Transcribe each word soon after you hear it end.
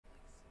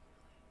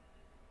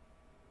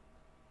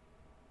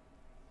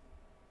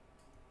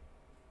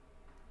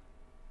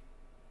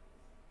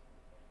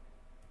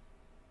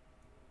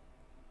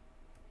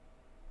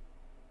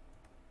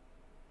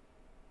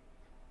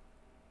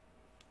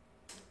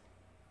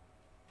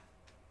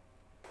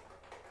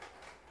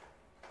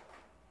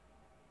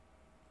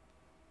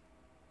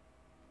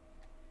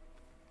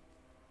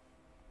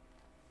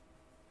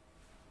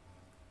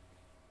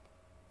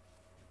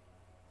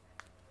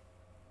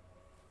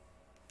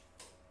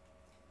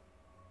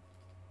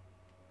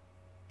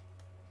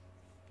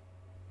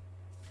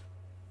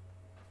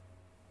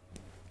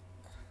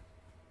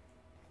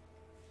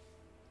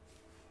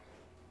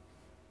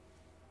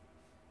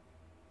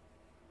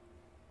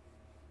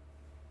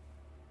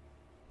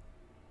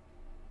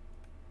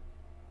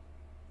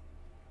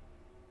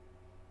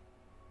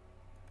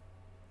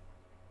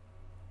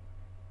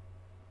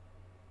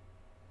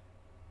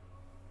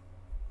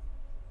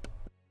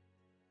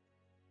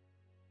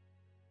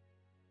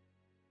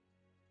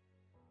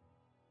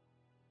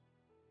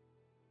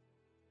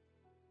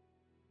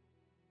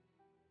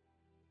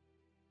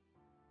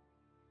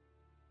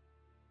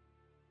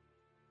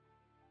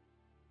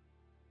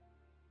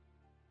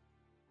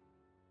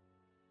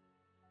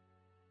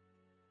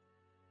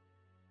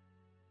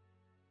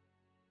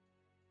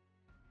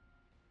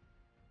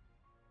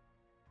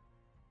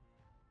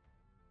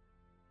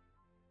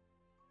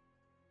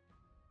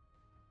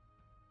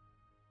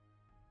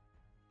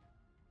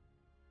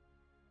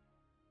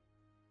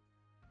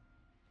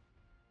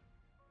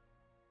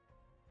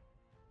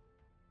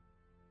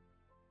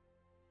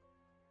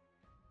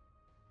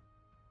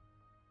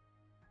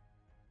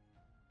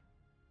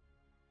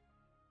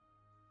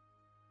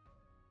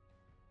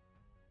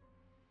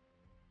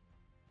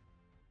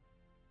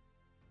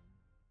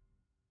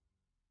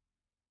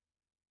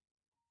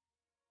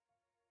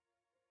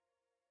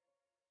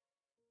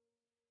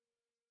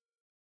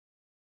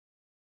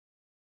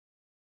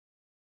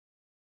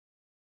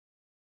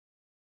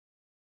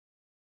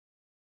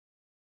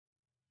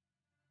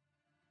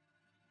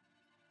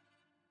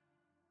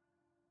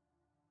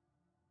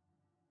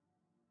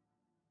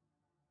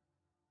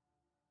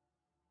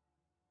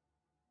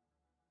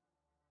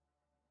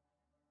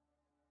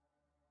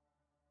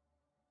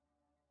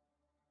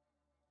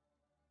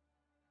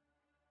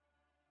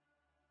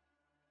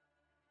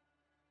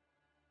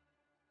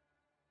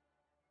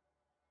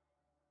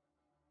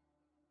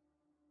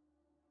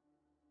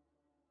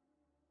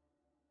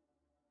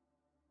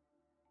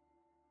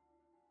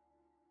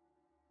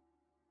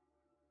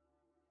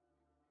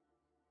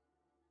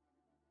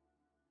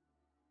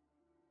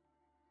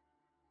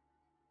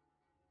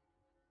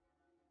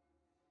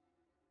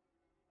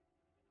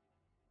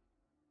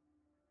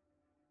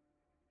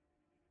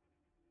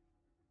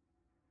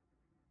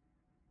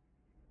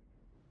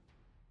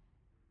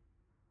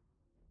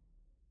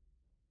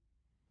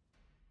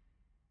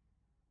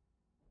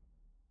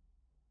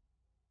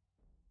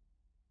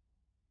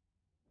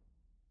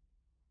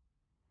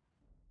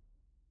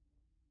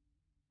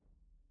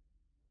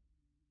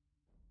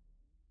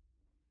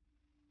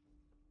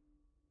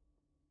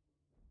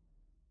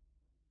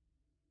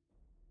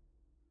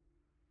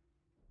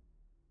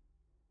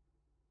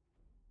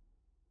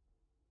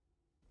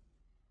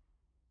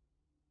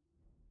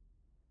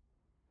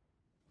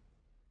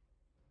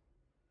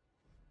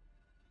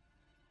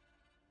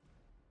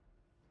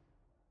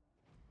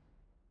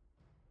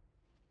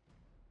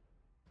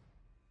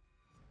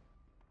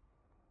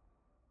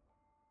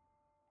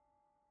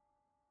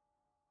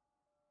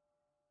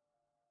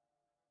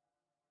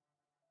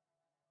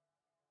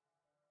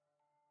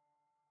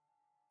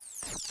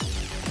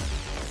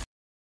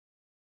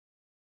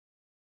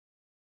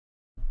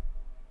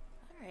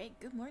Alright,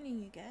 good morning,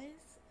 you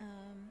guys.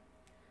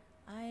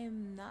 I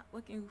am not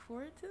looking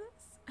forward to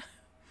this.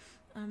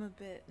 I'm a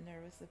bit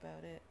nervous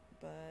about it,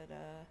 but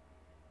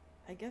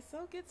I guess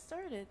I'll get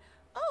started.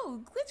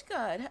 Oh, Glitch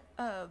God,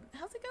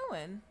 how's it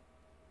going?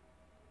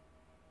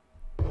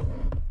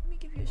 Let me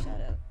give you a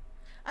shout out.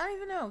 I don't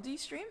even know. Do you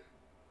stream?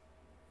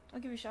 I'll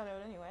give you a shout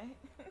out anyway.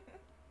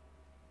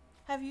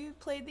 Have you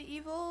played The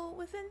Evil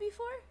Within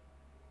before?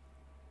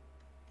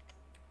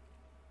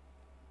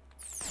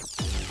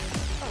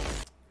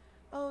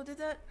 Oh, oh, did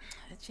that?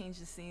 I changed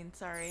the scene.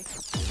 Sorry.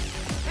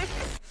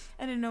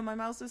 I didn't know my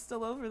mouse was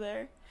still over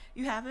there.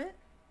 You haven't?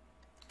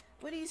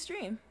 What do you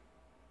stream?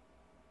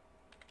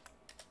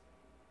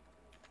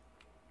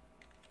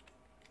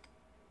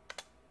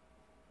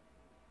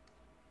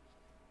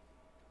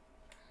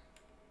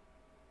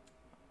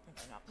 I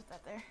better not put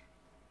that there.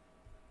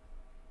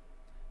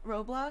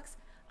 Roblox?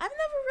 I've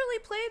never really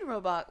played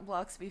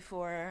Roblox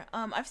before.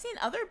 I've seen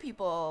other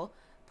people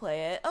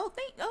play it. Oh,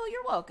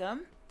 you're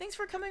welcome. Thanks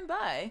for coming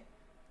by.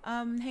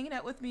 Hanging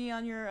out with me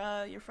on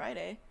your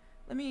Friday.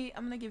 I'm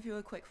gonna give you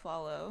a quick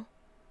follow.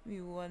 Give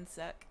me one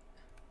sec.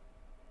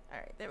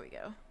 Alright, there we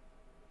go.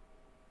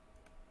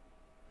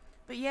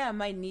 But yeah,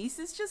 my niece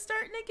is just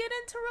starting to get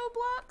into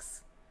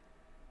Roblox.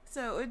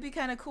 So it would be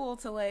kind of cool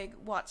to like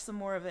watch some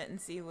more of it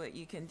and see what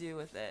you can do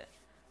with it.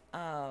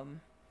 But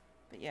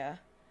yeah.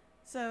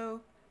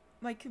 So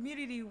my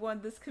community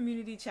won this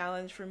community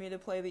challenge for me to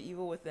play The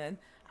Evil Within.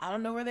 I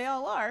don't know where they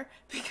all are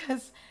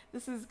because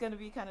this is going to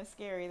be kind of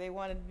scary. They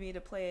wanted me to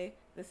play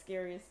the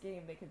scariest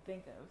game they could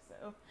think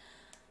of.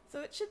 So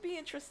it should be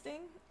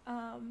interesting.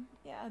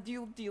 Yeah,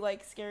 do you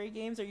like scary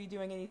games? Are you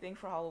doing anything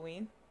for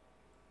Halloween?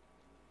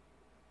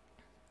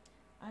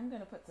 I'm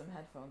going to put some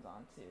headphones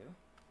on too,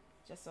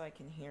 just so I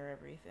can hear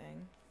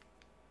everything.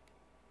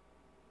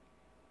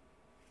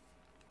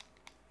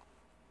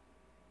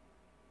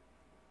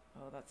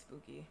 Oh, that's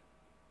spooky.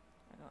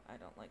 I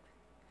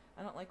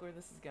don't like where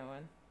this is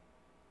going.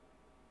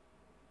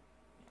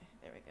 Okay,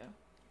 there we go.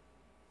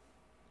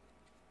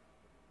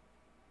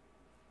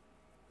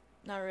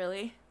 Not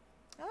really.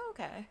 Oh,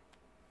 okay.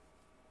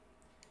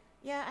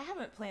 Yeah, I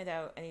haven't planned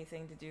out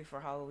anything to do for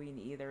Halloween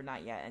either,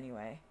 not yet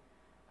anyway.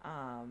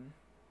 Um,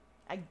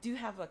 I do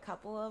have a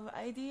couple of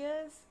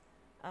ideas.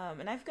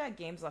 And I've got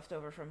games left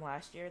over from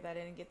last year that I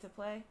didn't get to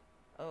play.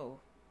 Oh.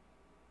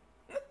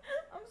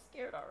 I'm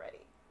scared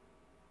already.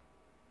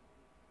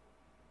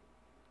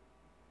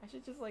 I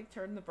should just like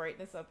turn the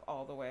brightness up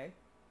all the way.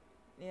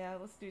 Yeah,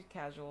 let's do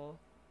casual.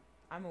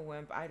 I'm a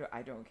wimp. I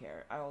don't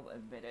care. I'll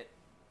admit it.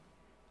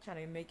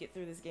 Trying to make it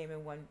through this game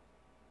in one.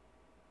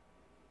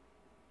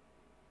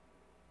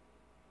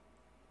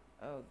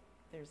 Oh,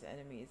 there's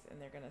enemies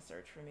and they're gonna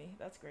search for me.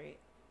 That's great.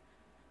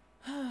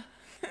 Yeah,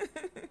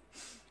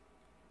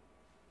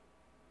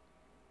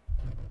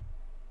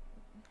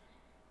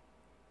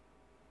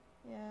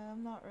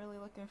 I'm not really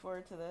looking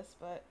forward to this,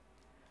 but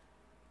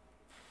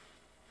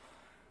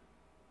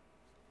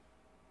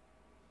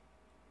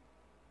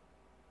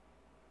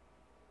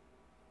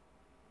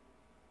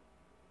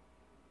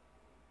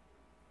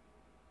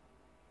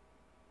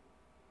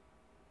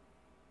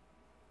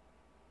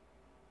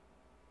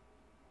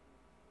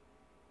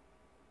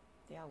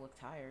they all look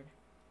tired.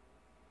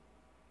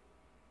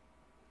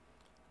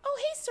 Oh,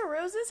 hey, Sir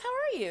Roses, how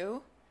are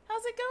you?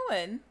 How's it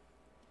going?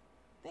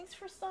 Thanks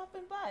for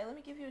stopping by. Let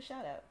me give you a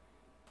shout out.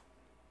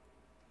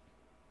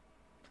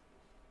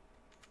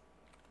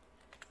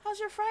 How's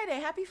your Friday?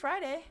 Happy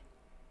Friday.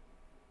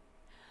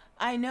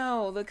 I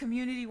know, the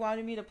community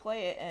wanted me to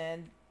play it,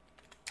 and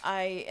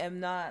I am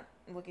not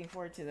looking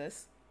forward to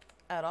this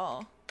at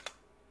all.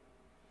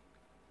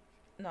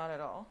 Not at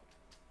all.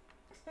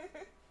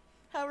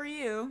 How are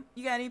you?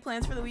 You got any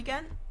plans for the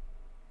weekend?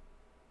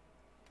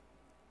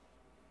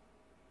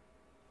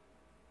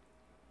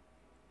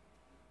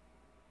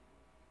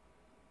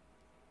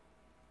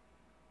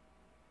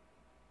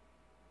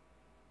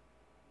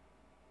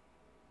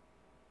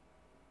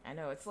 I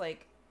know, it's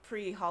like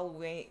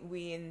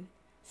pre-Halloween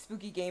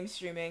spooky game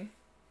streaming.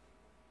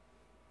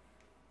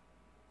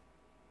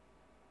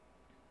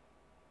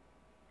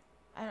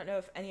 I don't know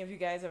if any of you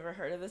guys ever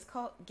heard of this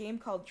game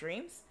called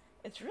Dreams.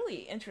 It's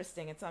really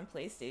interesting. It's on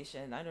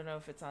PlayStation. I don't know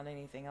if it's on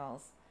anything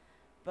else.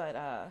 But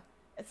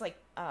it's like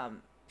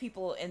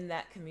people in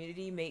that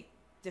community make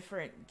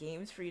different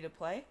games for you to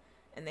play,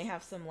 and they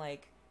have some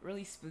like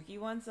really spooky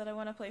ones that I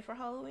want to play for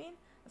Halloween.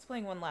 I was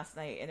playing one last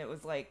night, and it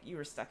was like you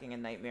were stuck in a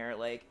nightmare.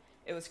 Like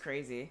it was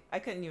crazy. I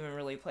couldn't even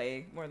really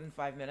play more than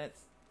 5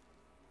 minutes.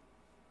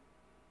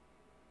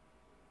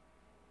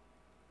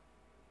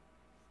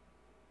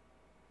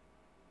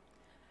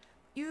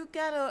 You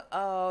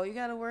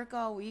gotta work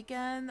all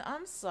weekend?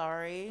 I'm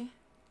sorry.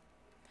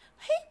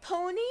 Hey,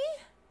 Pony!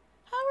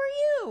 How are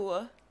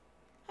you?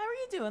 How are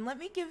you doing? Let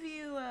me give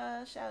you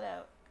a shout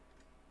out.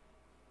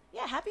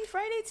 Yeah, happy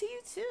Friday to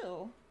you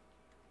too.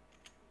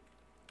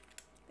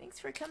 Thanks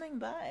for coming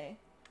by.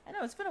 I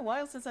know, it's been a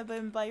while since I've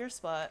been by your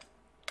spot.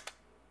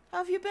 How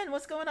have you been?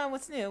 What's going on?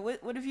 What's new?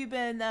 What have you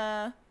been,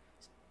 Did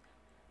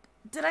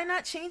I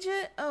not change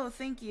it? Oh,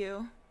 thank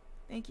you.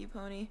 Thank you,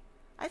 Pony.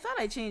 I thought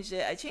I changed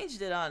it. I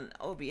changed it on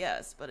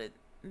OBS, but it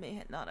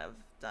may not have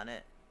done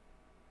it.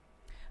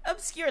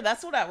 Obscure,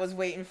 that's what I was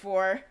waiting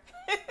for.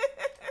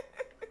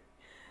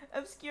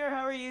 Obscure,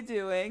 how are you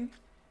doing?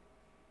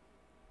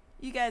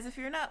 You guys, if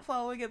you're not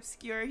following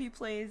Obscure, he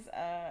plays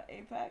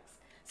Apex.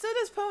 So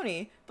does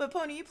Pony. But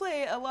Pony, you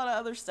play a lot of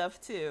other stuff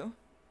too.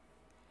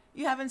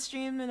 You haven't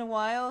streamed in a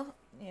while?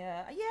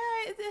 Yeah,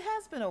 it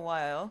has been a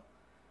while.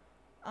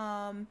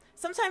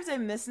 Sometimes I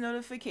miss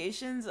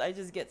notifications. I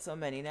just get so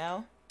many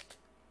now.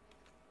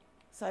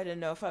 So I didn't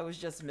know if I was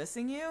just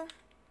missing you.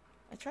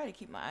 I try to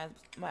keep my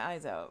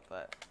eyes out,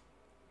 but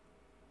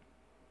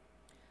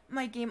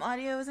my game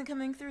audio isn't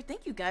coming through.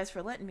 Thank you guys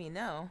for letting me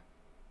know.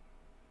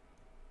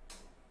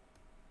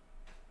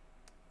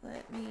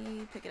 Let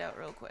me pick it out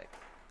real quick.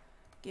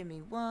 Give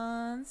me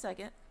 1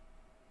 second.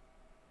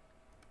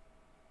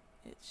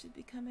 It should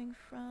be coming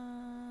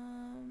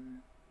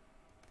from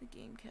the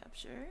game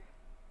capture.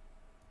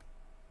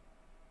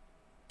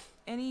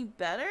 Any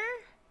better?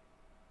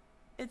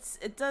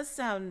 It does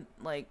sound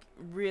like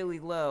really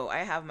low. I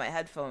have my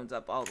headphones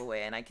up all the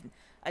way and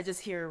I just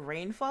hear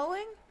rain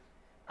falling.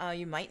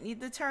 You might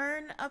need to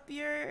turn up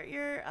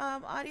your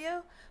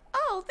audio.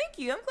 Oh, thank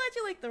you. I'm glad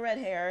you like the red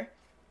hair.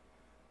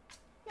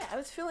 Yeah, I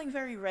was feeling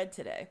very red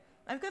today.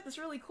 I've got this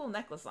really cool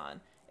necklace on.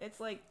 It's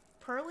like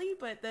pearly,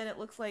 but then it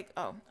looks like,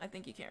 oh, I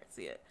think you can't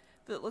see it.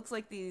 But it looks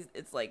like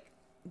it's like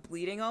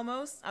bleeding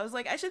almost. I was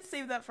like, I should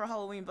save that for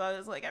Halloween, but I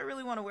was like, I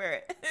really want to wear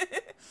it.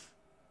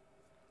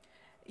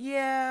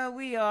 Yeah,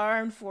 we are,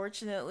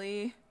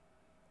 unfortunately.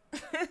 Yeah,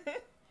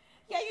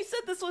 you said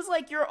this was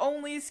like your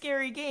only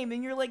scary game,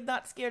 and you're like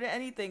not scared of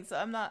anything, so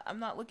I'm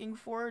not looking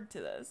forward to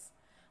this.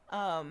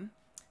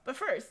 But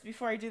first,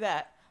 before I do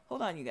that,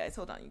 hold on, you guys.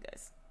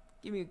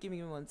 Give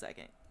me 1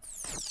 second.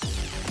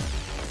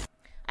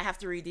 I have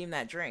to redeem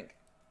that drink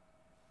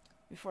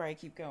before I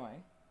keep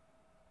going.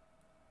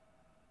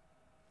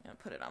 I'm gonna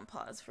put it on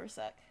pause for a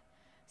sec.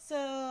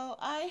 So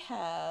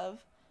I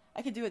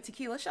could do a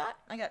tequila shot.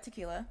 I got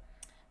tequila.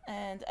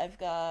 And I've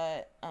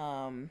got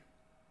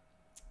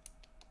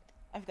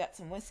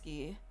some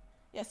whiskey.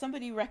 Yeah,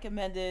 somebody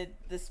recommended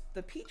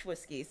the peach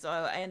whiskey, so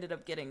I ended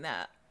up getting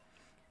that.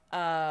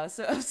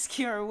 So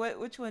Obscure,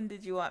 which one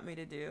did you want me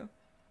to do?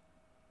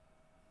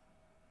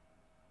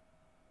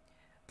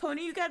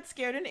 Pony, you got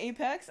scared in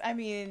Apex? I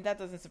mean, that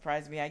doesn't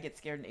surprise me. I get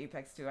scared in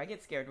Apex too. I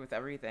get scared with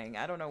everything.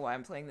 I don't know why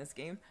I'm playing this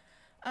game.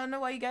 I don't know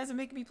why you guys are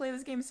making me play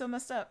this game so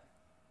messed up.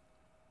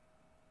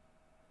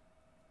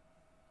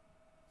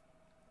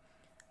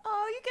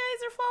 Oh, you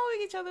guys are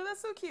following each other. That's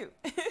so cute.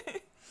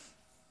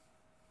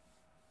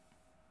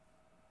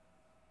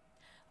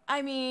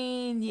 I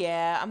mean,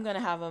 yeah, I'm gonna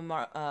have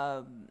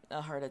a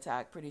heart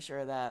attack. Pretty sure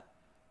of that.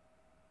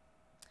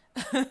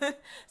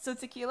 So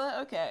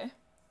tequila, okay.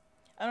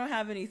 I don't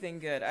have anything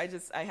good. I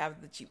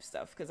have the cheap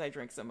stuff because I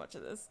drink so much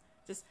of this.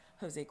 Just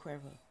Jose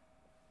Cuervo.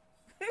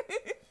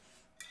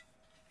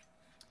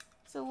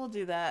 So we'll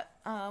do that.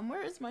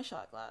 Where is my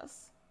shot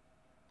glass?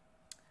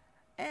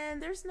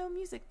 And there's no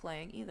music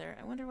playing either.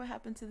 I wonder what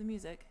happened to the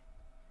music.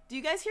 Do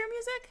you guys hear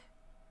music?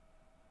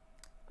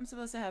 I'm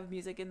supposed to have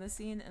music in the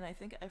scene, and I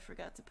think I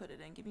forgot to put it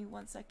in. Give me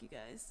 1 sec, you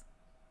guys.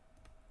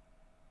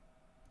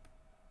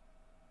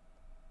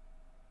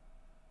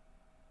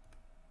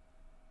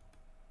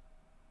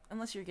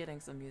 Unless you're getting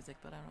some music,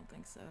 but I don't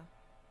think so.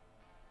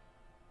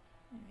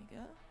 There we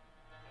go.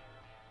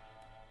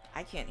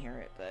 I can't hear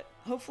it, but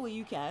hopefully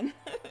you can.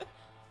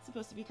 It's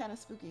supposed to be kind of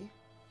spooky.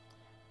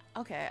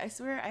 Okay, I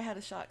swear I had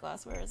a shot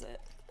glass. Where is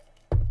it?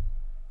 Oh,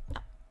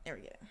 there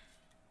we go.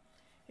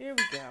 Here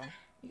we go.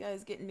 You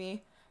guys getting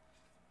me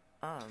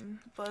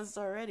buzzed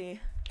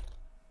already.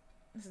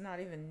 It's not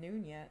even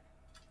noon yet.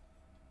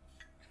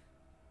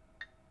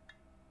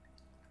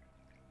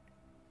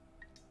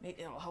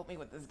 Maybe it'll help me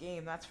with this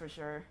game, that's for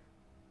sure.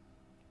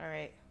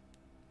 Alright.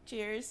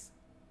 Cheers.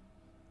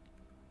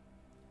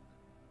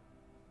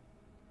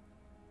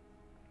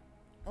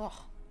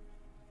 Oh.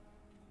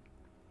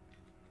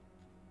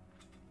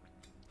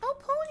 Oh,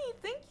 Pony,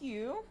 thank you.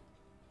 You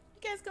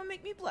guys gonna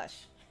make me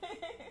blush. Alright.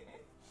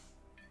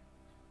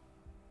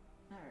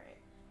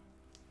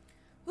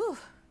 Whew.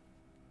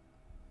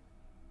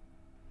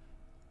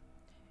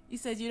 You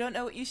said you don't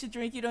know what you should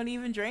drink, you don't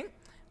even drink?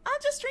 I'll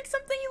just drink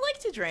something you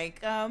like to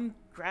drink.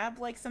 Grab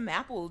like some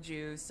apple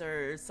juice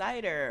or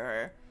cider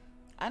or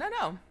I don't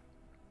know.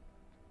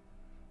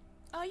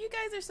 Oh, you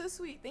guys are so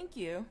sweet. Thank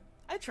you.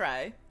 I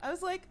try. I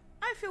was like,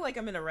 I feel like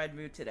I'm in a red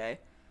mood today.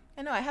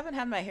 I know I haven't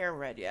had my hair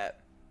red yet.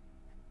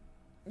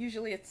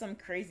 Usually it's some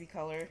crazy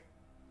color.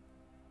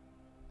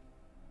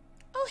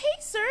 Oh,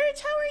 hey,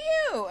 Serge, how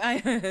are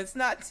you? It's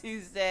not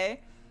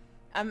Tuesday.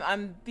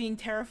 I'm being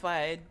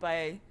terrified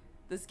by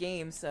this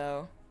game,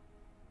 so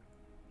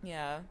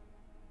yeah.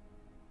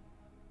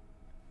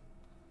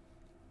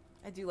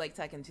 I do like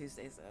Tekken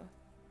Tuesdays, though.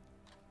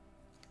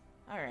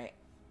 All right.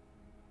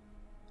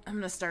 I'm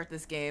gonna start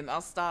this game.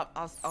 I'll stop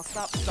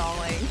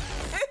stalling.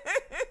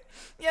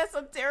 Yes,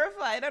 I'm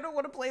terrified. I don't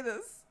want to play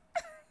this.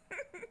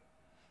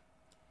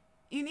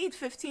 You need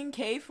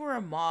 15K for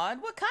a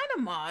mod? What kind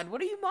of mod? What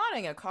are you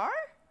modding? A car?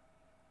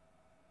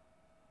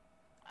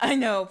 I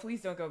know.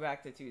 Please don't go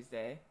back to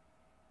Tuesday.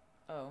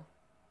 Oh.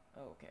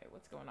 Oh, okay.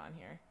 What's going on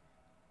here?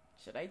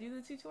 Should I do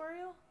the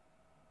tutorial?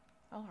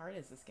 How hard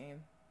is this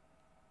game?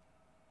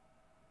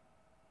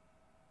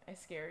 I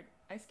scared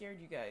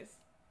you guys.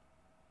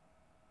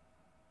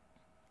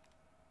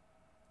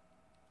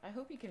 I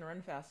hope you can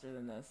run faster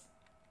than this.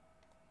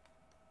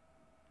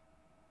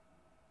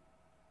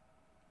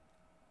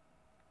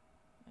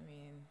 I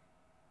mean,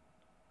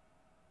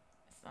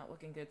 it's not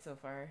looking good so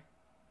far.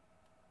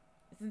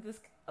 Isn't this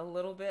a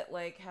little bit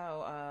like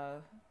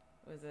how,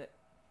 what is it?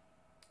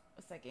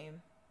 What's that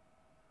game?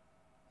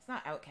 It's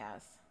not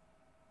Outcast.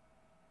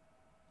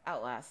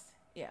 Outlast.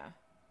 Yeah.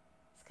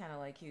 It's kind of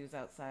like he was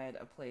outside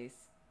a place.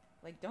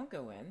 Like, don't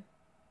go in.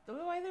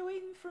 Why are they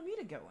waiting for me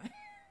to go in?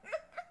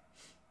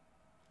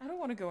 I don't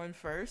want to go in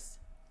first.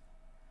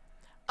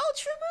 Oh,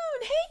 True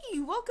Moon! Hey!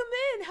 Welcome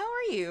in! How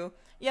are you?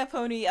 Yeah,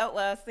 Pony,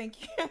 Outlast,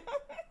 thank you.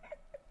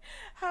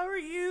 How are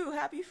you?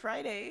 Happy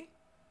Friday.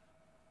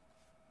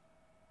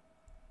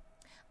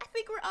 I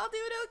think we're all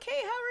doing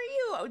okay. How are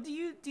you? Oh,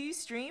 do you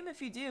stream? If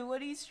you do,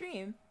 what do you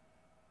stream?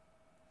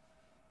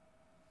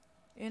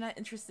 You're not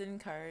interested in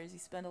cars. You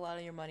spend a lot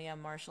of your money on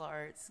martial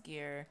arts,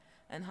 gear,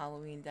 and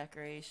Halloween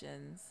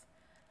decorations.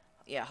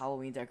 Yeah,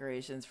 Halloween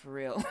decorations for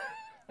real.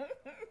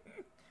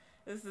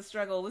 This is the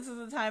struggle. This is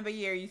the time of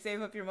year you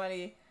save up your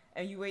money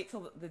and you wait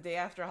till the day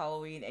after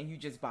Halloween and you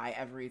just buy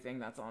everything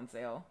that's on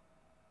sale.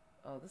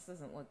 Oh, this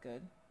doesn't look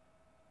good.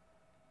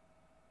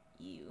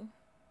 Ew.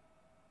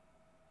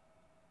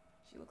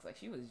 She looks like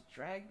she was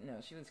dragged. No,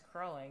 she was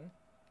crawling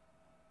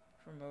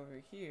from over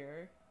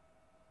here.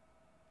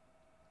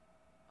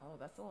 Oh,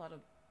 that's a lot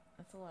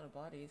of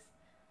bodies.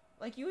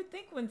 Like, you would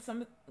think when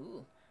some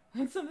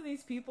of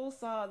these people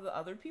saw the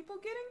other people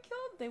getting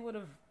killed, they would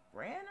have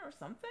ran or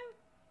something.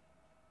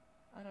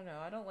 I don't know.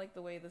 I don't like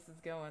the way this is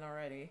going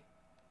already.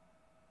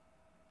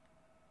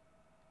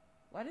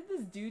 Why did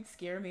this dude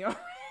scare me already?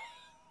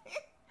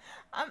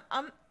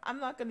 I'm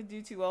not gonna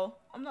do too well.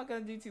 I'm not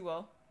gonna do too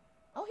well.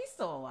 Oh, he's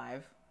still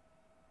alive.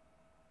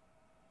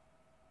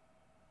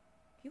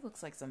 He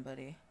looks like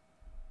somebody.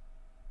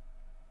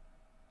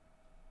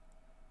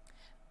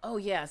 Oh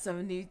yeah,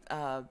 70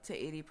 to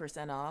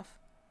 80% off.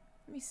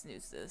 Let me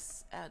snooze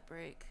this ad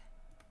break.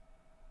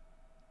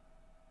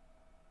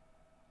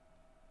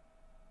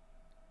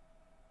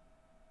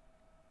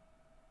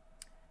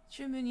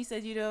 True Moon, you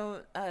said you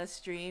don't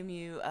stream.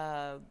 You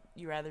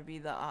rather be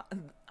the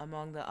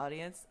among the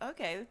audience.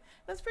 Okay,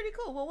 that's pretty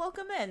cool. Well,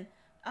 welcome in.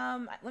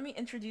 Let me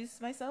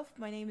introduce myself.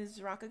 My name is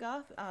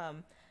Rockagoth.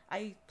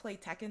 I play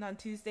Tekken on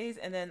Tuesdays,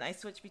 and then I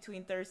switch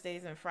between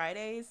Thursdays and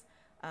Fridays.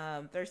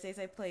 Thursdays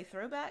I play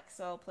Throwback,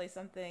 so I'll play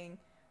something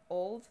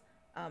old.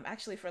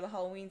 Actually, for the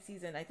Halloween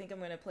season, I think I'm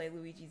going to play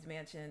Luigi's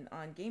Mansion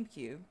on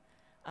GameCube.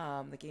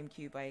 The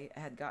GameCube I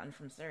had gotten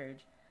from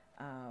Surge.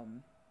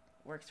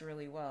 Works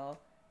really well.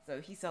 So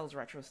he sells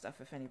retro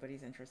stuff if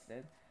anybody's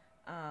interested.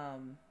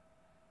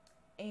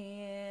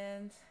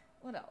 And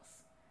what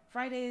else?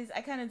 Fridays,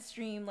 I kind of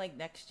stream like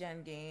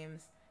next-gen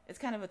games. It's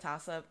kind of a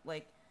toss-up.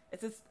 Like,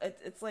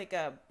 it's like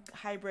a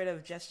hybrid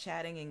of just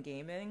chatting and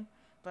gaming.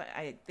 But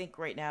I think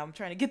right now I'm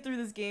trying to get through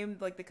this game.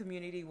 Like, the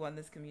community won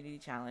this community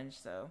challenge,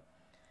 so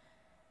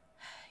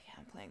yeah,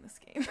 I'm playing this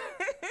game.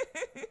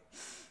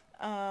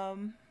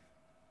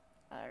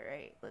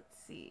 Alright, let's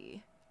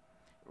see.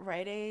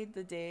 Rite Aid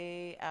the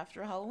day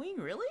after Halloween,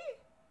 really?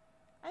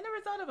 I never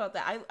thought about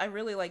that. I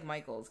really like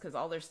Michael's, because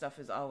all their stuff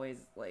is always,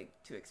 like,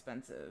 too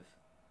expensive.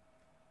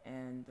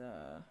 And,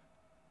 where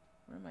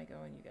am I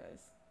going, you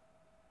guys?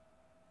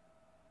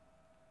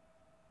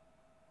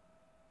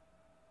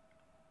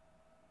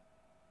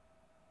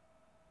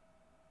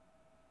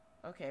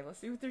 Okay, let's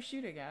see what they're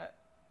shooting at.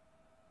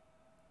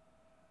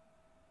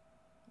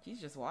 He's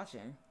just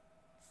watching.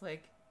 It's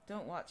like,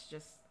 don't watch,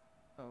 just...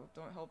 Oh,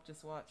 don't help,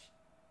 just watch.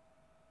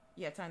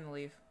 Yeah, time to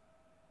leave.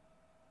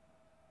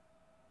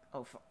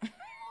 Oh,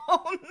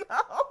 oh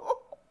no!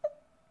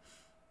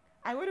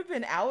 I would have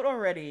been out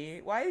already.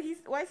 Why is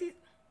he...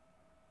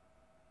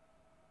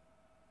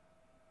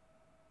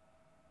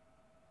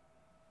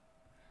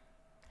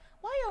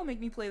 Why y'all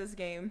make me play this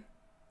game?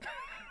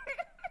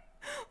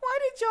 Why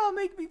did y'all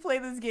make me play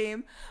this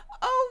game?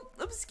 Oh,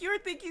 Obscure,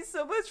 thank you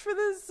so much for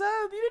this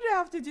sub. You didn't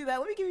have to do that.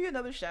 Let me give you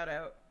another shout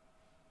out.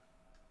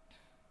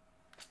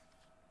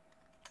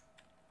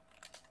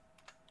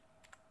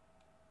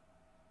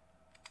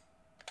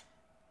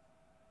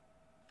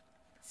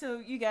 So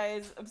you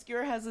guys,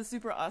 Obscure has a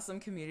super awesome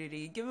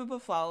community. Give him a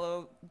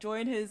follow.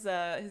 Join his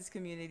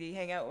community.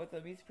 Hang out with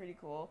him. He's pretty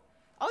cool.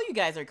 All you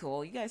guys are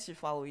cool. You guys should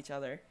follow each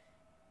other.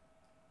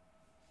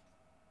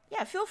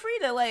 Yeah, feel free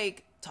to,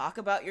 like, talk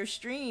about your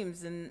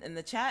streams and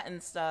the chat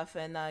and stuff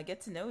and get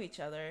to know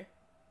each other.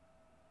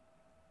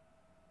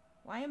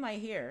 Why am I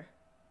here?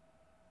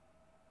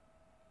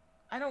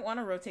 I don't want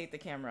to rotate the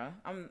camera.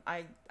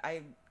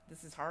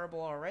 This is horrible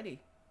already.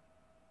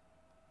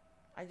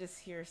 I just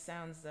hear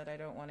sounds that I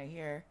don't want to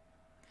hear.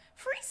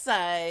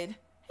 Freeside! Hey,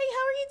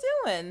 how are you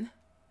doing?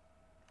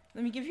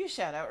 Let me give you a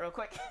shout out real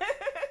quick.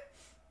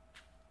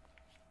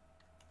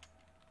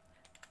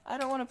 I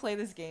don't want to play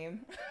this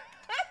game.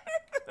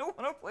 I don't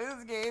want to play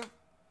this game.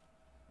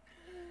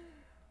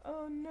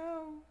 Oh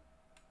no.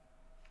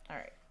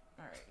 Alright,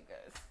 you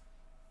guys.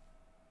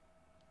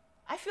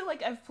 I feel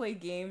like I've played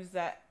games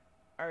that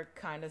are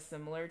kind of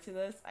similar to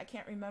this. I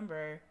can't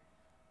remember.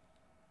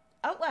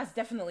 Outlast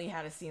definitely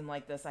had a scene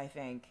like this, I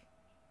think.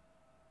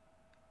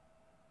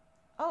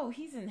 Oh,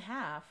 he's in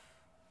half.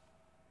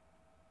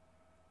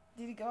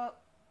 Did he go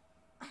up?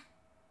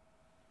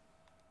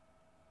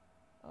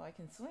 Oh, I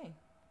can swing.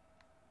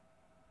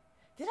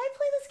 Did I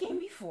play this game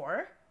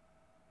before?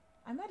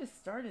 I might have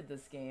started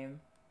this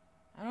game.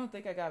 I don't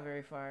think I got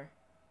very far.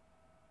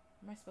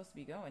 Where am I supposed to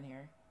be going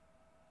here?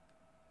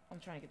 I'm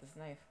trying to get this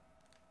knife.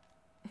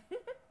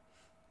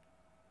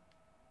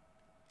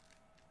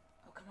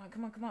 Oh, come on,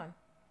 come on, come on.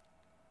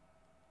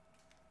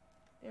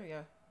 There we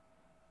go.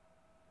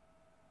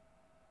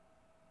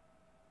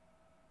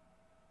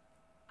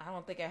 I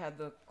don't think I had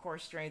the core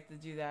strength to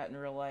do that in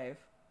real life.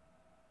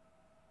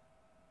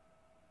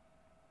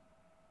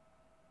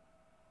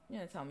 You're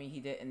gonna tell me he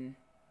didn't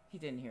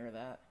hear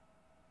that.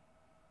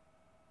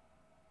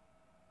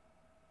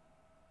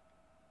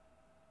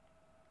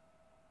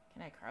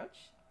 Can I crouch?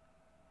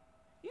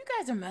 You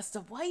guys are messed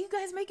up. Why are you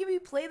guys making me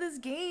play this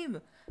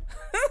game?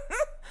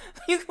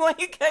 Why are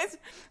you guys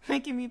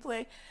making me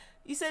play?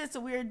 You said it's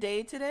a weird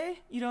day today?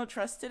 You don't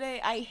trust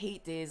today? I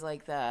hate days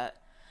like that.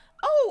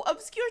 Oh,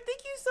 Obscure,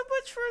 thank you so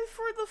much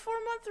for the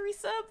 4-month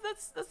resub.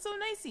 That's so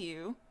nice of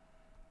you.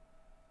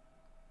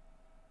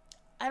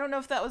 I don't know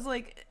if that was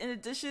like in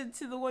addition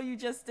to the one you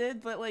just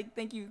did, but like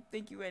thank you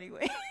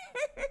anyway.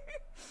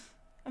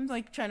 I'm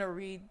like trying to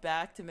read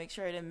back to make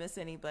sure I didn't miss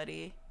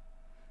anybody.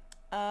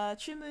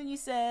 True Moon, you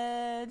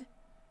said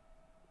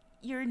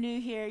you're new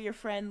here, you're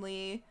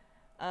friendly.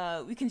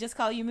 We can just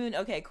call you Moon.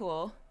 Okay,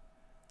 cool.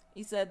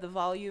 You said the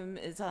volume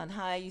is on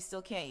high, you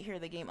still can't hear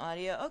the game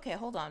audio. Okay,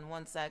 hold on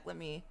one sec. Let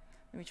me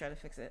try to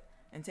fix it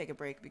and take a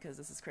break because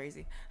this is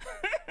crazy.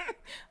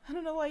 I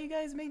don't know why you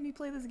guys made me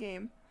play this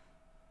game.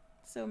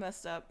 So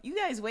messed up. You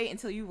guys wait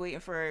until you waiting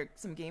for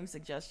some game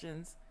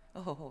suggestions.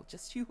 Oh,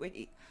 just you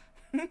wait.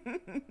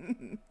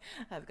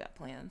 I've got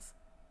plans.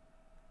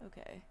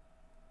 Okay.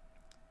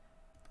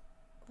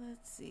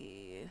 Let's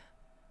see.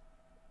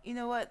 You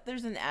know what?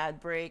 There's an ad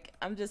break.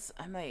 I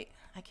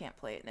can't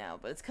play it now,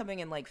 but it's coming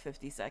in like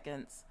 50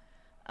 seconds.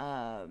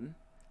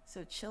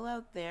 So chill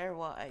out there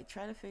while I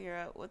try to figure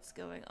out what's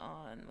going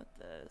on with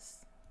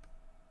this.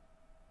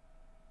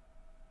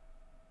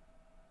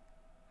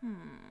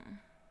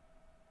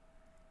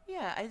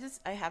 Yeah,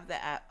 I have the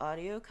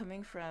audio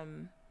coming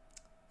from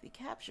the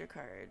capture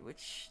card,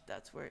 which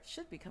that's where it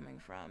should be coming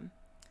from.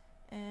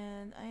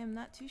 And I am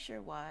not too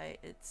sure why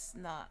it's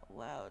not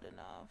loud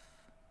enough.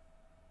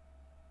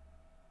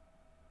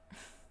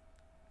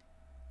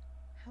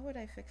 How would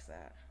I fix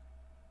that?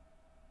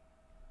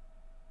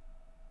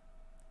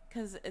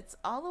 Because it's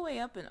all the way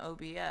up in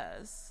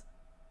OBS.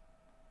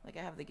 Like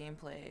I have the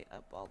gameplay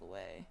up all the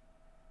way.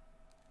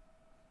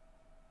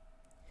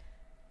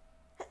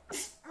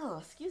 Oh,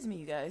 excuse me,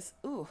 you guys.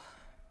 Ooh.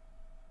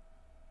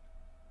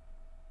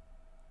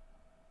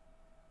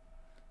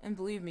 And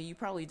believe me, you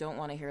probably don't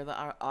want to hear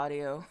the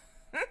audio.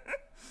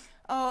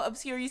 Oh,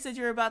 Obscure, you said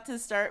you're about to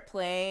start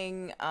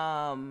playing,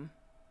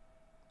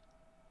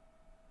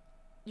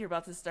 you're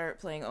about to start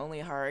playing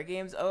only horror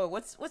games. Oh,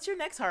 what's your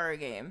next horror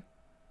game?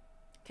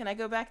 Can I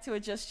go back to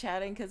it just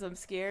chatting because I'm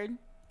scared?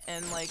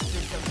 And, like,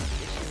 there's some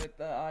issue with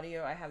the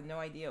audio. I have no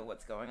idea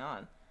what's going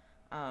on.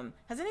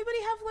 Has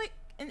anybody have, like,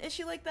 an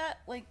issue like that?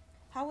 Like,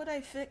 how would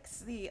I fix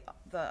the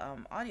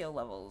audio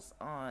levels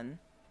on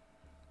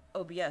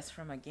OBS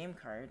from a game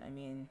card? I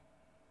mean,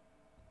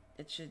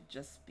 it should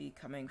just be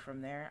coming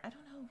from there. I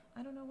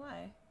don't know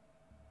why.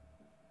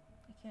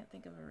 I can't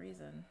think of a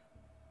reason.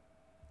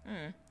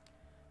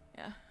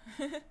 Yeah.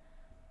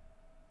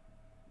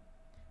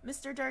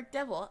 Mr. Dark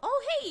Devil.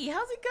 Oh, hey,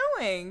 how's it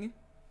going?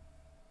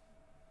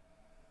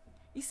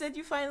 You said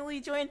you finally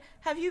joined.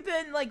 Have you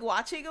been, like,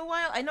 watching a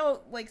while? I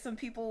know, like, some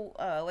people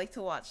like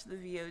to watch the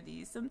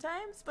VODs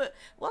sometimes, but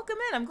welcome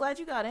in. I'm glad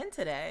you got in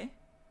today.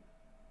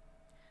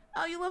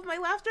 Oh, you love my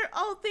laughter?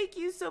 Oh, thank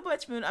you so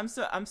much, Moon. I'm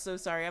so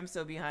sorry. I'm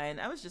so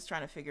behind. I was just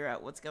trying to figure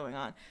out what's going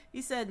on.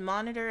 You said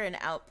monitor and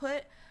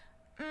output.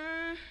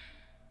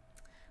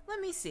 Let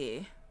me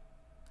see.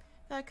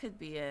 That could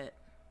be it.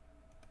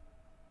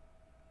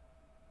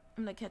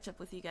 I'm gonna catch up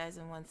with you guys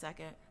in 1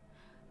 second.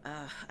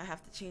 I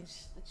have to change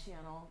the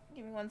channel.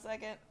 Give me 1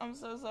 second. I'm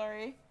so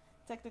sorry.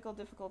 Technical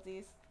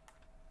difficulties.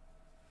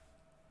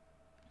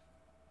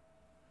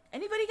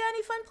 Anybody got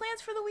any fun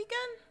plans for the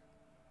weekend?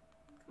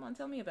 Come on,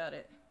 tell me about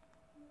it.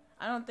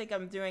 I don't think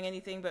I'm doing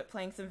anything but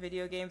playing some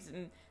video games,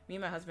 and me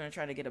and my husband are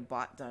trying to get a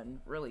bot done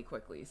really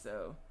quickly,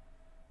 so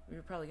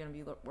we're probably going to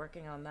be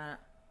working on that.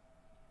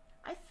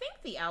 I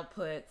think the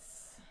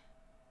output's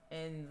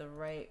in the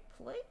right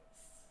place.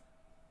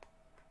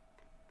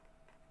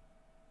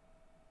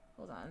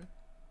 Hold on.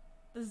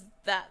 Does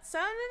that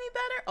sound any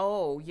better?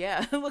 Oh,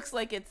 yeah. It looks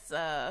like it's, Is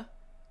that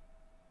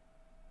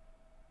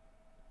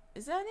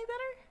any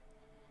better?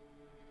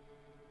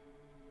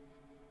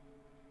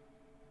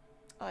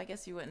 Oh, I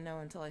guess you wouldn't know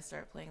until I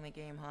start playing the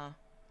game, huh?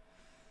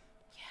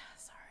 Yeah,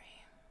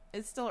 sorry.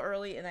 It's still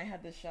early and I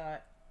had this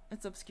shot.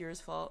 It's Obscure's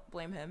fault.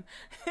 Blame him.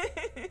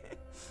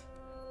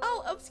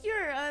 Oh,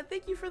 Obscure,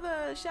 thank you for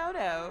the shout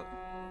out.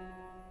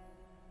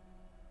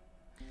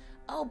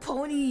 Oh,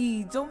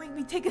 Pony, don't make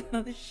me take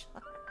another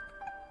shot.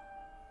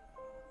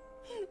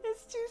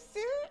 It's too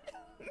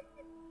soon.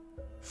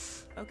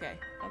 Okay,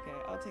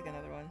 I'll take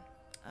another one.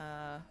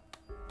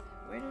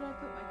 Where did I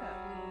put my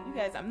cup? You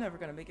guys, I'm never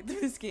gonna make it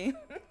through this game.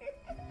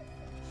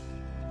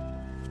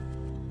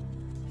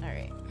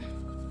 Alright.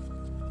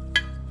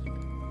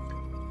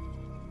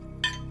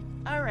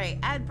 Alright,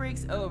 ad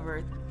break's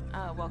over.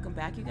 Welcome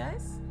back, you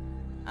guys.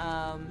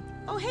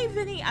 Oh, hey,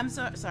 Vinny. I'm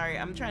so sorry.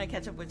 I'm trying to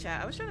catch up with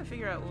chat. I was trying to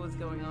figure out what was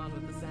going on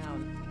with the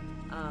sound.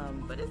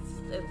 But it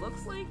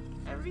looks like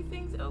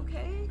everything's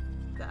okay.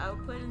 The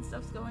output and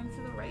stuff's going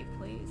to the right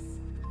place.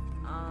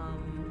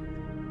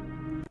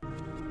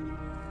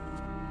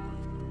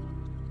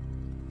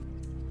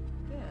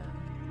 Yeah.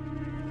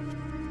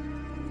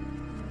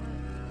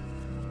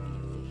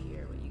 I need to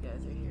hear what you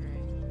guys are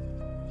hearing.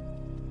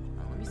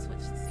 Oh, let me switch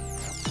to see.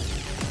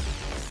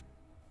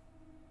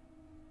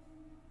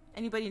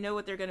 Anybody know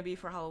what they're gonna be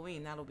for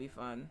Halloween? That'll be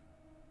fun.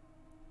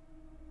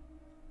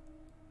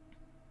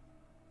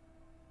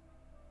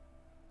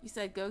 You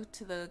said go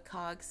to the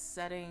COG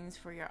settings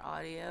for your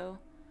audio.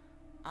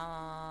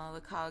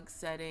 The COG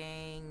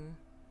setting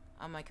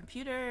on my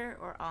computer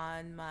or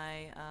on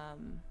my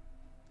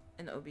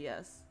in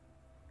OBS.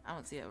 I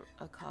don't see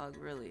a COG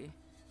really.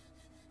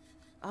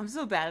 I'm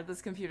so bad at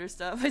this computer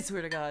stuff, I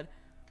swear to God.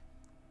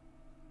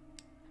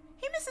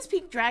 Hey, Mrs.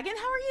 Peak Dragon,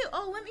 how are you?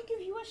 Oh, let me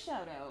give you a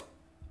shout out.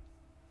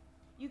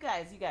 You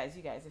guys,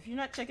 if you're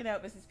not checking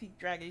out Mrs. Peak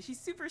Dragon, she's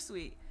super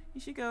sweet.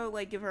 You should go,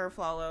 like, give her a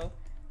follow.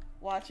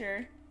 Watch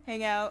her.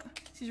 Hang out.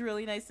 She's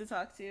really nice to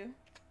talk to.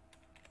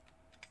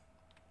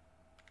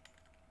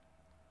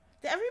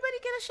 Did everybody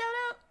get a shout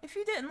out? If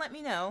you didn't, let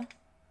me know.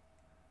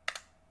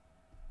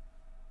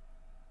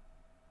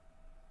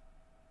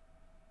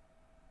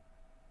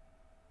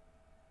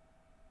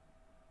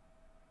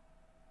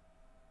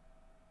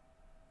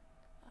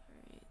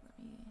 Alright,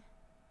 let me...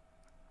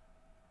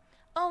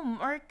 Oh,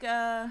 Mark,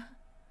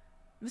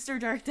 Mr.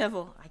 Dark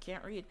Devil. I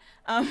can't read.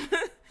 Are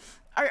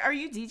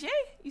you DJ?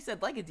 You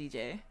said like a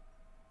DJ.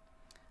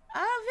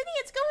 Vinny,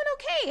 it's going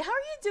okay. How are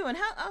you doing?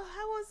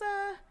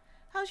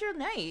 How's your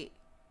night?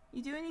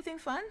 You do anything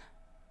fun?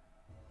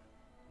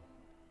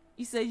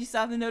 You said you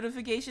saw the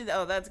notification?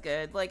 Oh, that's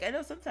good. Like, I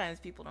know sometimes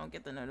people don't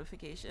get the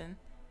notification.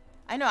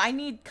 I know, I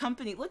need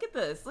company. Look at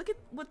this. Look at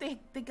what they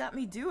got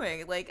me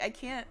doing. Like, I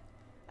can't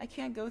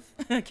go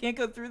I can't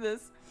go through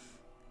this.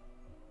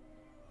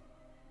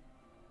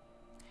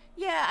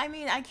 Yeah, I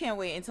mean, I can't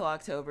wait until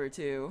October,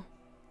 too.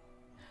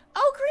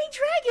 Oh, Green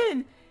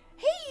Dragon!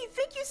 Hey,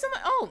 thank you so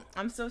much. Oh,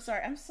 I'm so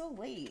sorry. I'm so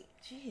late.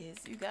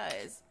 Jeez, you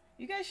guys.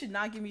 You guys should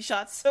not give me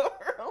shots so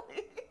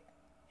early.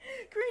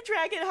 Green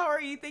Dragon, how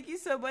are you? Thank you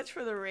so much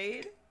for the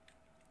raid.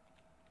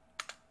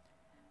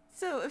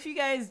 So, if you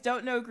guys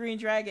don't know Green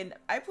Dragon,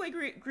 I play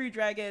Green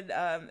Dragon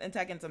in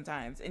Tekken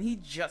sometimes, and he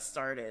just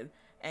started.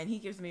 And he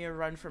gives me a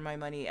run for my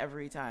money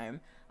every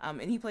time.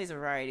 And he plays a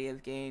variety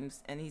of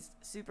games, and he's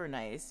super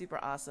nice,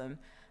 super awesome.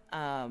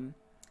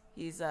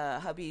 He's a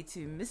hubby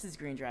to Mrs.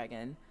 Green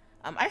Dragon.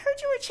 I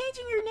heard you were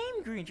changing your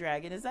name, Green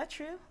Dragon. Is that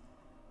true?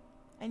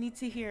 I need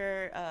to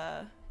hear,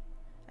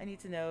 I need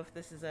to know if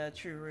this is a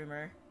true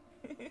rumor.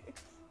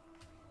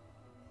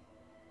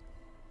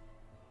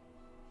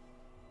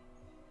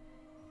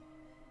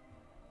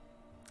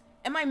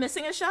 Am I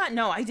missing a shot?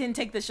 No, I didn't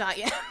take the shot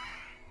yet.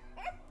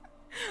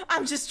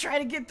 I'm just trying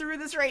to get through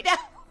this right now.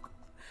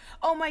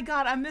 Oh my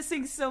God, I'm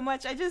missing so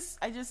much. I just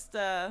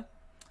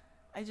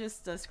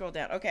scrolled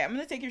down. Okay, I'm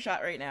gonna take your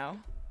shot right now.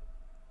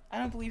 I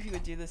don't believe you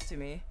would do this to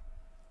me.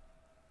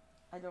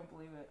 I don't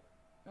believe it.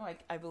 No,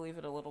 I believe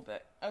it a little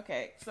bit.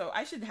 Okay, so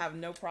I should have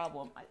no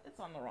problem. It's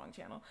on the wrong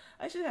channel.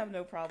 I should have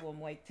no problem,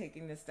 like,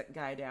 taking this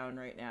guy down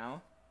right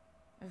now.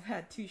 I've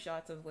had 2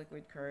 shots of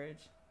liquid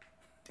courage.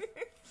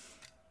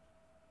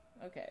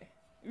 Okay.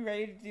 You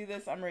ready to do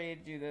this? I'm ready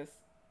to do this.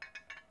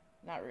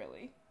 Not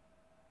really.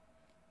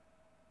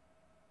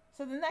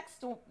 So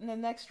the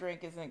next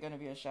drink isn't going to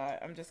be a shot.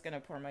 I'm just going to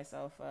pour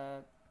myself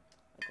a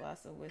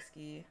glass of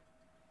whiskey.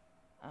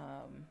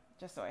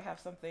 Just so I have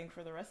something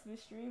for the rest of the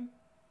stream.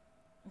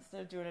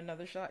 Instead of doing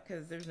another shot,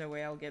 because there's no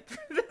way I'll get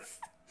through this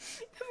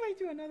if I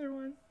do another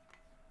one.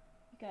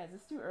 Guys,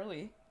 it's too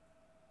early.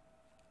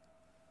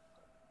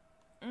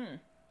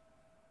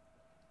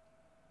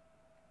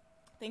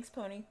 Thanks,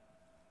 Pony.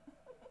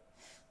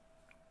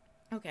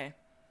 Okay.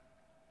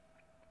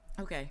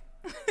 Okay.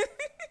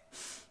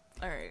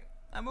 Alright.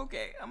 I'm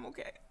okay. I'm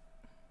okay.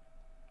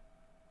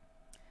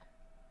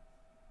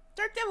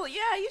 Dark Devil,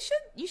 yeah,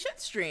 you should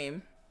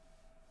stream.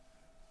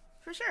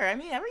 For sure. I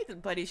mean,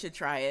 everybody should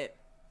try it.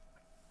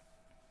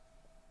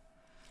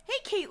 Hey,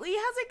 Caitley,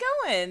 how's it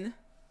going?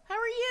 How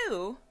are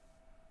you?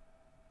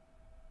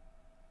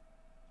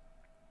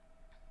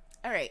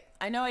 Alright,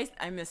 I know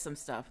I missed some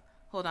stuff.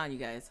 Hold on, you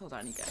guys. Hold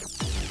on, you guys.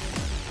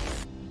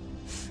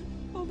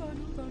 Hold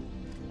on.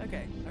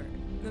 Okay, all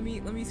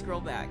right. Let me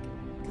scroll back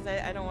because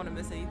I don't want to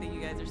miss anything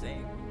you guys are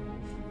saying.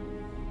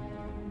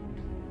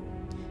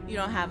 You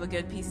don't have a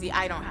good PC.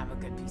 I don't have a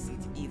good PC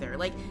either.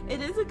 Like,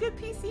 it is a good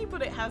PC,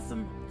 but it has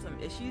some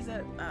issues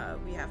that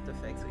we have to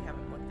fix. We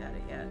haven't looked at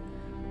it yet.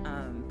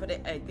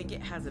 But I think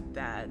it has a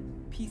bad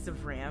piece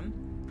of RAM.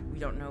 We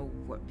don't know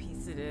what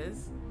piece it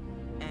is,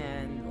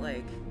 and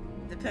like,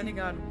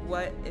 depending on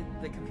what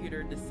the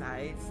computer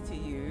decides to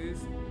use,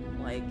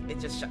 like, it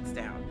just shuts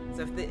down.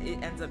 So if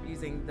it ends up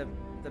using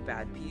the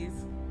bad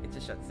piece, it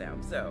just shuts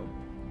down. So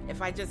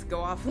if I just go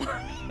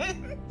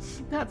offline,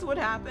 that's what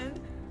happened.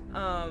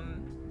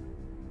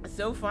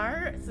 So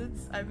far,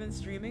 since I've been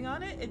streaming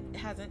on it, it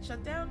hasn't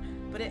shut down,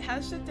 but it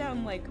has shut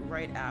down like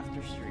right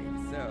after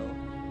stream. So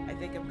I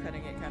think I'm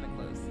cutting it kind of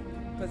close,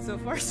 but so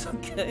far so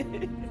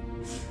good.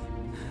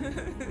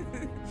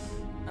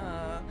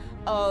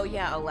 Oh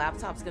yeah, a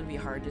laptop's gonna be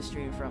hard to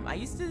stream from. I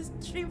used to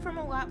stream from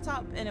a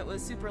laptop and it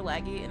was super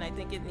laggy, and I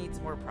think it needs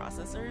more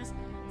processors.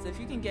 So if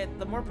you can get,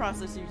 the more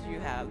processors you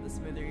have, the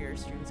smoother your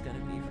stream's gonna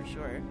be for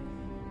sure.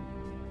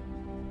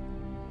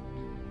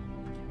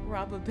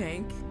 Rob a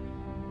bank.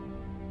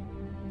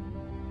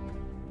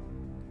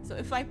 So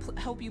if I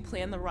help you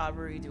plan the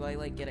robbery, do I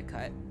like get a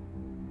cut?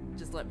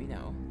 Just let me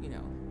know, you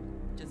know,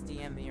 just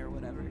DM me or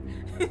whatever.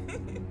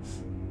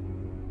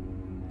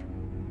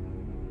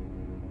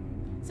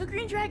 So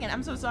Green Dragon,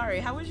 I'm so sorry.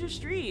 How was your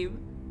stream?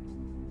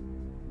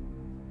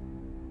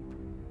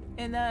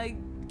 And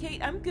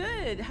Kate, I'm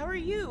good. How are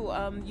you?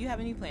 You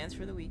have any plans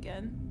for the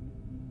weekend?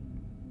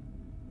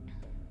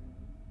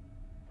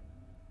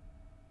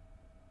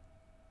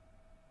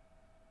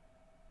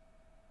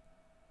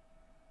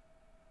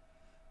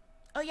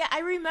 Oh yeah, I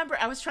remember.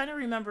 I was trying to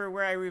remember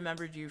where I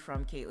remembered you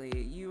from,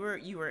 Kately. You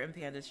were in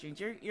Panda Streams.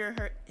 You're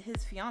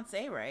his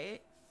fiance, right?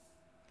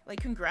 Like,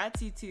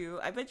 congrats, you two.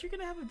 I bet you're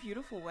gonna have a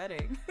beautiful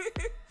wedding.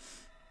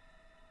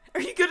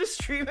 Are you gonna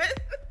stream it?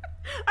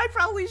 I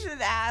probably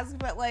should ask,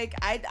 but like,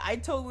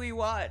 I'd totally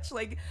watch.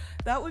 Like,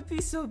 that would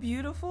be so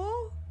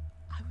beautiful.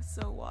 I would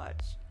so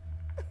watch.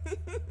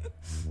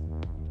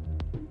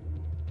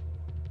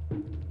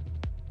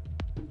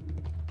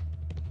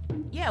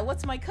 Yeah,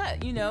 what's my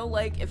cut? You know,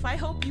 like, if I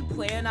help you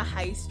plan a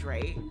heist,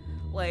 right?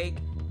 Like,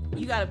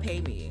 you gotta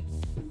pay me.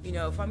 You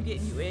know, if I'm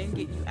getting you in,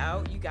 getting you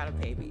out, you gotta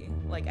pay me.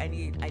 Like, I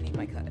need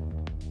my cut.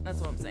 That's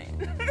what I'm saying.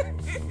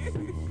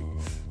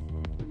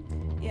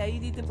 Yeah, you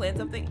need to plan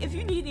something. If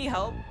you need any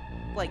help,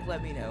 like,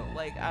 let me know.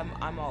 Like,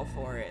 I'm all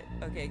for it.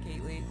 Okay,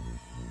 Kately?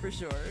 For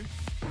sure.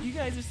 You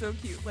guys are so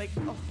cute. Like,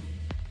 oh,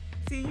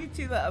 seeing you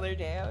two the other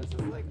day, I was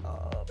just like,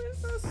 oh, they're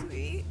so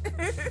sweet.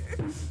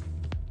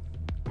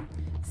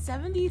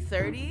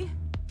 70-30?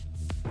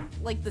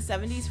 Like the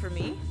 70s for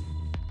me?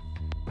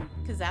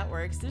 Because that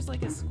works. There's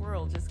like a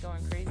squirrel just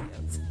going crazy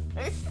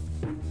outside.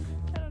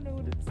 I don't know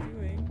what it's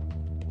doing.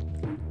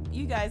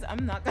 You guys,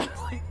 I'm not gonna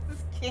play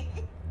this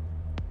game.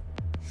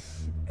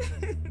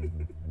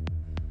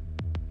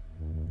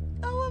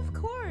 Oh, of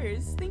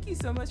course. Thank you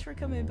so much for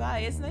coming by.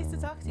 It's nice to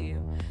talk to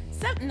you.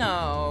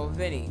 No,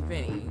 Vinny,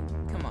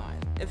 come on.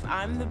 If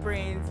I'm the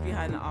brains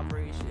behind the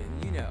operation,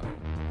 you know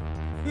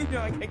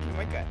I can't keep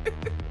my cut.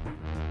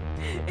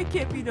 It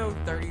can't be no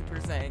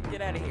 30%.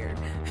 Get out of here.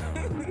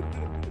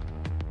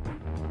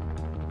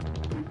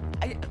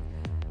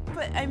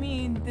 But I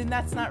mean, then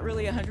that's not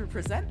really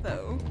 100%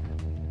 though.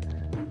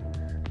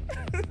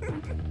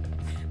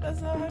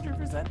 That's not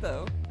 100%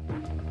 though.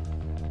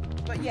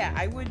 But yeah,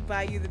 I would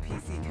buy you the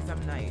PC because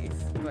I'm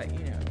nice, but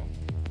you know.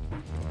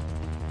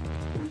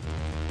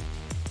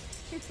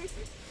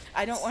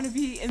 I don't want to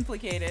be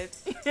implicated,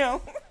 you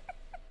know?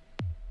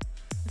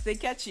 If they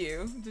catch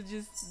you,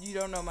 you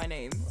don't know my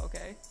name,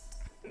 okay?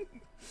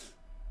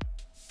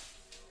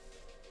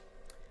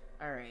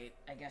 Alright,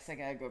 I guess I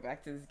gotta go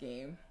back to this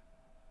game.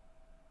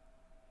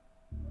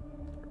 I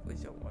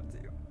really don't want to.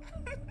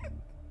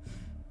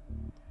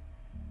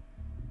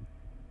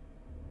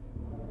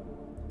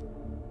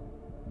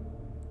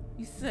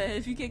 You said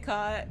if you get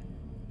caught,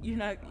 you're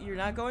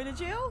not going to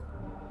jail?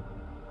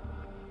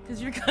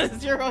 Cause you're gonna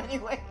zero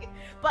anyway.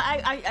 But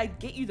I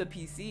get you the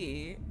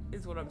PC,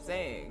 is what I'm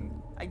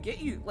saying. I get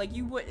you, like,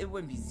 it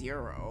wouldn't be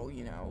zero,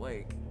 you know,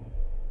 like.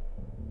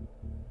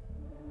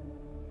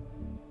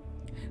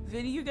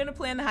 Vinny, you gonna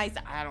plan the heist?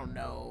 I don't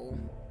know.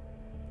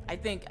 I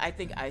think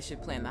I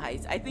should plan the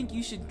heist. I think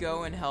you should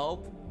go and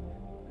help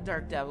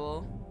Dark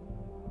Devil,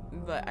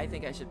 but I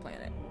think I should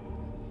plan it.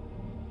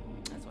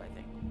 That's what I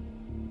think.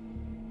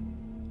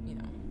 You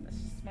know, that's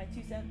just my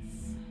 2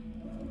 cents.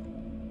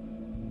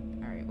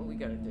 Alright, what we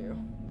gotta do?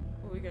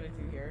 What we gotta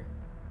do here?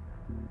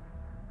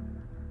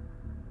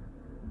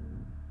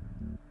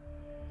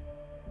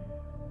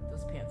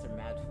 Those pants are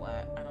mad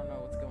flat. I don't know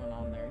what's going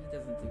on there. He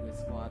doesn't do his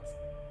squats.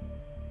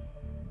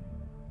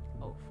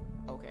 Oh,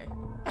 okay.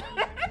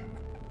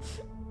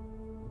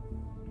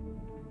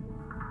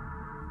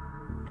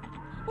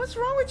 What's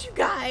wrong with you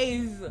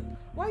guys?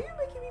 Why are you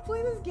making me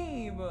play this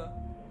game?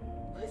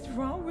 What's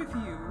wrong with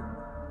you?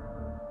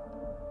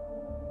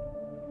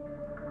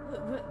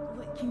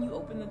 What, can you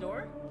open the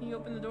door? Can you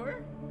open the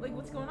door? Like,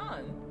 what's going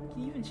on?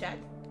 Can you even check?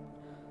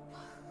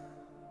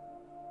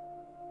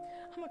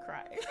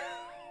 cry.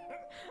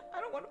 I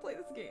don't want to play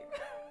this game.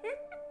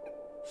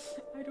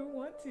 I don't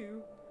want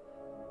to.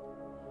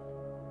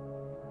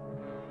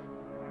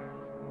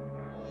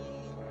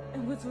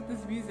 And what's with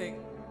this music?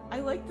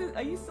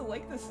 I used to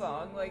like this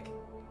song, like,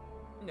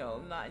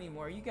 no, not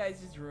anymore. You guys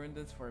just ruined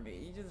this for me.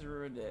 You just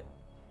ruined it.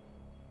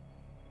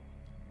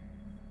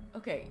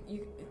 Okay,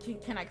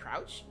 can I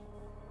crouch?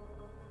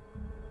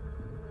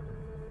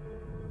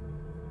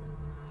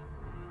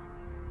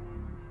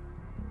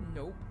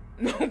 Nope.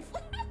 Nope.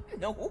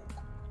 Nope.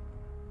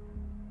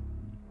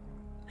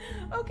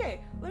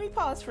 Okay, let me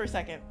pause for a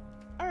second.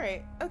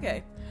 Alright,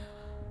 okay.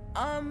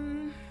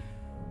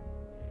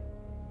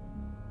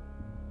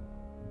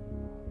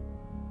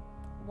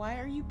 Why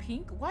are you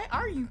pink? Why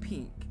are you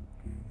pink?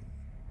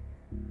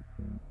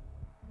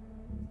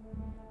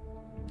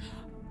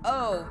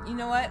 Oh, you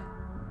know what?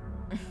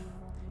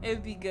 It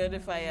would be good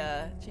if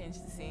I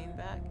changed the scene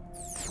back.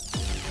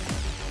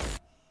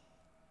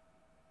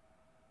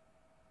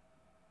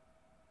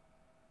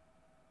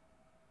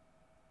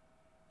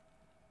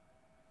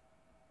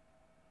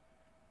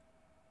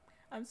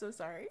 I'm so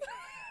sorry.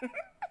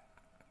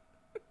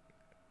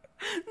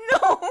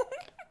 No!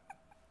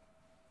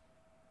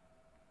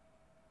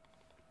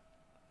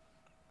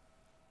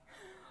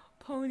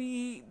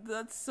 Pony,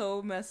 that's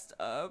so messed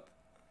up.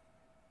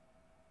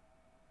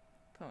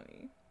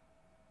 Pony.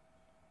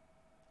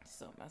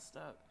 So messed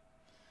up.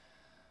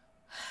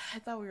 I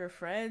thought we were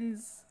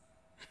friends.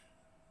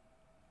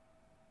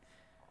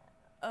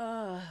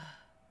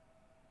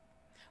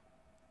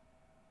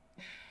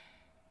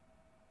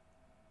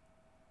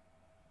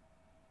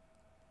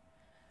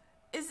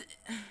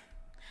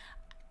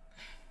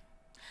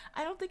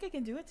 I don't think I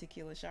can do a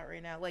tequila shot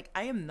right now. Like,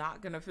 I am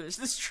not gonna finish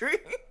this stream.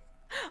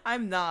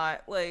 I'm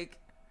not, like...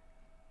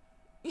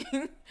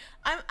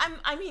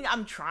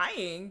 I'm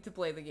trying to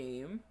play the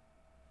game.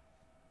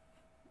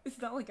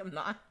 It's not like I'm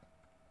not.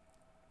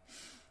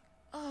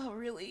 Oh,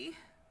 really?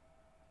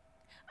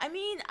 I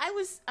mean, I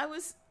was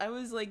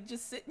like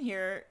just sitting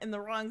here in the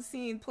wrong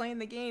scene playing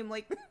the game,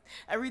 like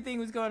everything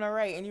was going all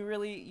right, and you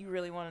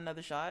really want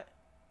another shot?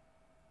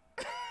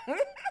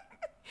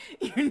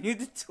 You're new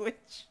to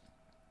Twitch.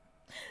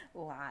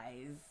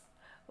 Lies.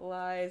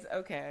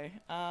 Okay.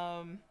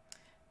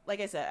 Like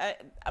I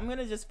said, I'm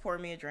gonna just pour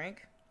me a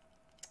drink,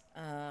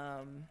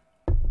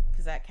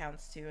 because that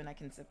counts too, and I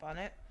can sip on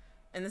it.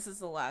 And this is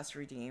the last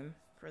redeem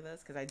for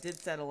this, because I did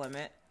set a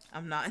limit.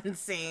 I'm not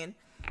insane.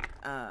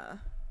 Yeah.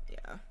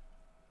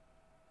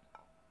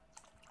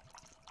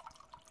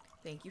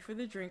 Thank you for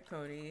the drink,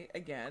 Pony.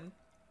 Again.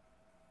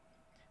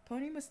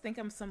 Pony must think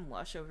I'm some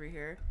lush over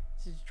here,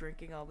 just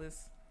drinking all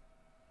this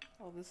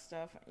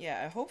stuff.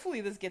 Yeah,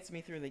 hopefully this gets me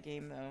through the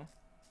game, though.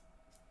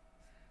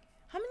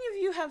 How many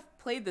of you have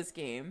played this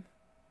game?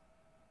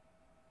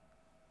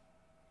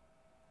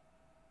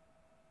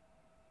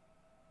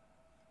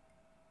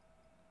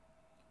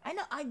 I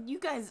know, you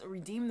guys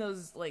redeem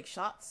those, like,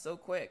 shots so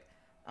quick.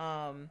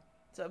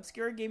 So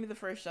Obscura gave me the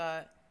first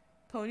shot,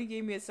 Pony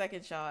gave me a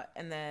second shot,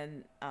 and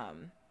then,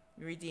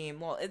 redeem.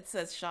 Well, it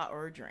says shot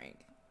or drink.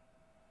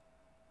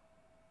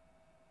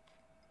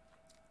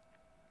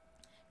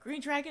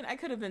 Green Dragon, I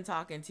could have been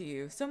talking to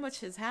you. So much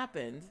has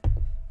happened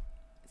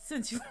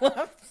since you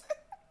left.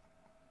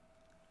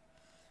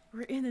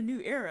 We're in a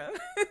new era.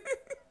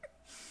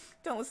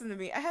 Don't listen to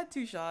me. I had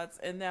 2 shots,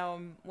 and now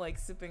I'm, like,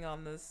 sipping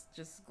on this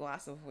just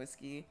glass of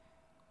whiskey.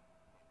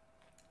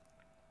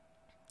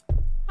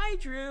 Hi,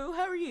 Drew.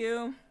 How are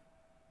you?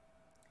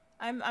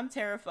 I'm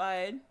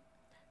terrified.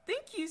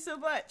 Thank you so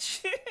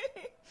much.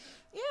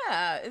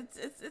 Yeah,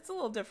 it's a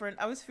little different.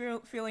 I was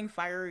feeling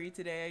fiery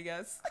today, I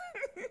guess.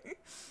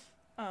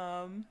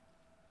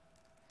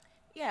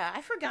 Yeah,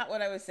 I forgot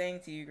what I was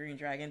saying to you, Green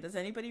Dragon. Does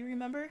anybody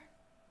remember?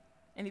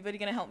 Anybody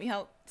gonna help me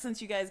out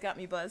since you guys got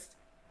me buzzed?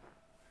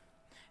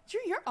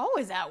 Drew, you're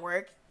always at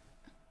work.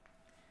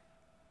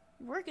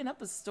 You're working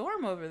up a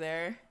storm over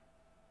there.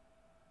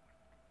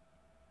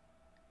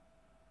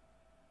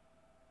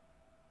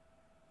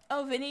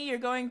 Oh, Vinny, you're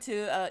going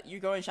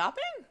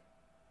shopping?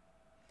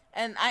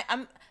 And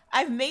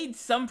I've made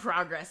some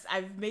progress.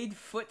 I've made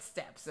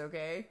footsteps,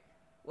 okay?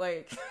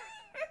 Like,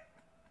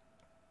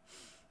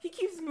 he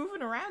keeps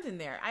moving around in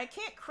there. I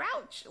can't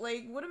crouch.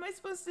 Like, what am I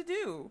supposed to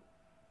do?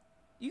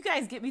 You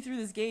guys get me through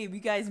this game.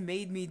 You guys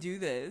made me do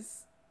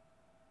this.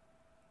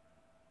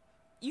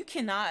 You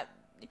cannot...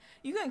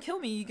 You gonna kill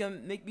me. You gonna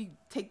make me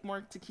take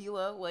more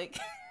tequila. Like,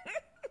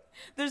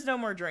 there's no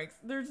more drinks.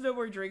 There's no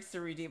more drinks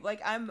to redeem.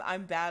 Like,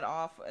 I'm bad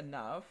off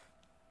enough.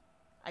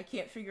 I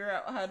can't figure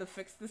out how to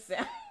fix the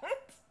sound.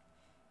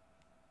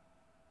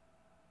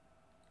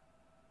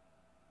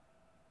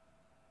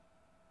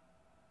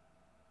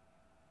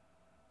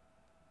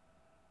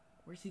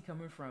 Where's he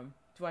coming from?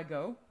 Do I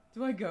go?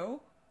 Do I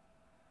go?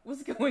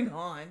 What's going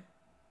on?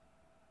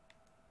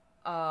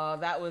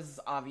 That was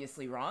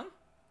obviously wrong.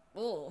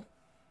 Ugh.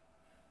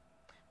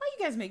 Why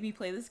you guys make me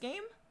play this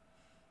game?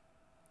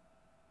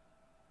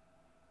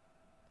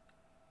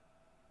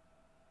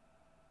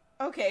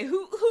 Okay,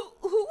 who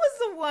was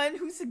the one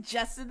who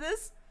suggested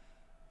this?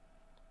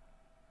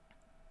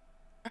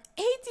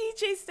 Hey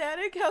DJ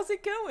Static, how's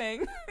it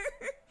going?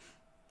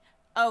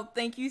 Oh,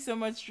 thank you so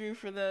much, Drew,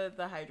 for the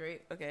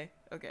hydrate. Okay,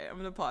 I'm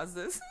gonna pause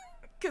this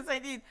because I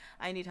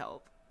need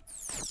help.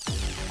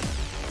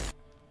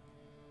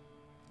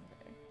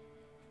 Okay.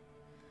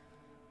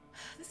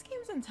 This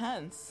game's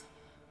intense.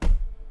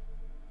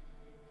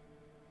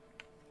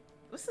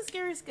 What's the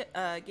scariest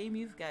game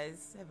you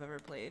guys have ever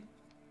played?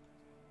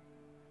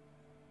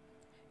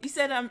 You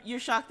said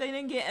you're shocked I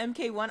didn't get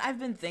MK1. I've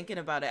been thinking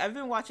about it. I've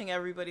been watching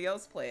everybody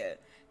else play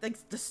it.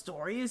 Like, the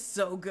story is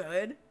so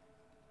good.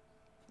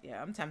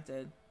 Yeah, I'm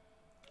tempted.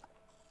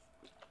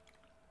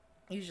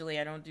 Usually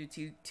I don't do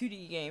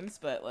 2D games,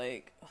 but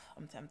like, ugh,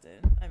 I'm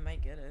tempted. I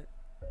might get it.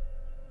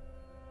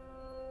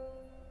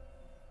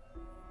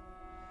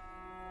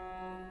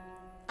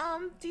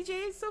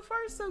 DJ, so far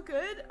so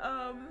good.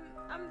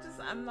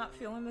 I'm not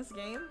feeling this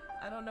game.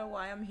 I don't know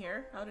why I'm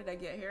here. How did I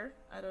get here?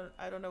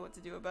 I don't know what to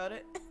do about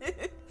it.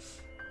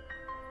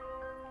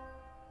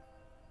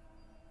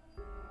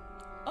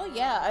 Oh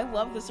yeah, I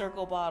love the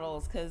circle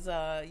bottles because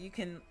you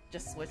can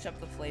just switch up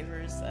the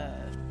flavors,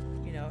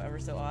 you know, ever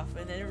so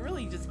often, and it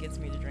really just gets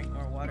me to drink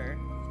more water.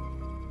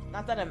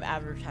 Not that I'm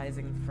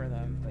advertising for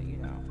them, but you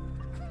know.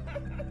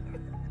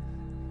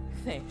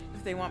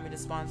 If they want me to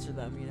sponsor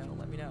them, you know,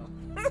 let me know.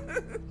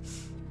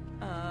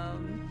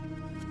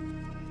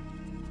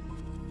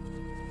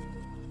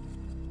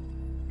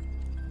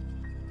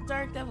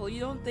 Dark Devil, you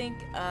don't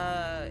think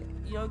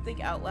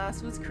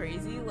Outlast was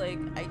crazy? Like,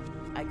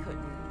 I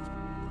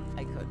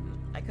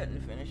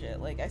couldn't finish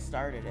it. Like, I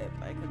started it,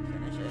 but I couldn't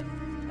finish it.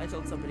 I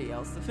told somebody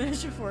else to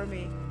finish it for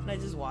me, and I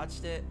just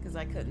watched it because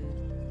I couldn't.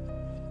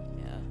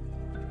 Yeah.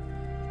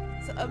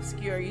 So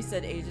Obscure, you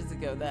said ages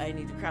ago that I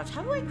need to crouch.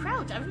 How do I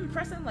crouch? I've been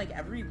pressing like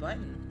every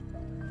button.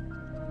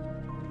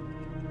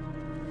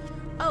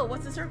 Oh,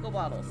 what's a circle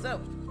bottle? So,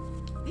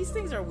 these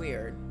things are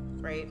weird,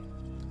 right?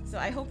 So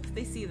I hope if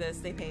they see this,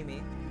 they pay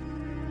me.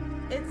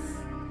 It's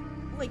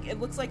like,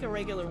 it looks like a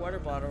regular water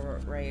bottle,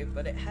 right?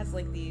 But it has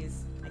like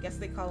these, I guess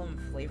they call them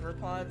flavor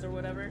pods or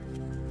whatever.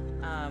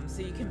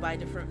 So you can buy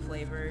different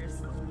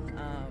flavors,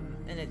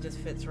 and it just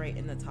fits right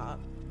in the top.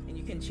 And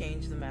you can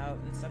change them out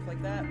and stuff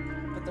like that.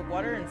 But the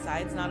water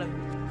inside's not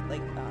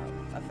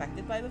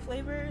affected by the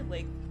flavor.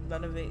 Like,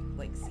 none of it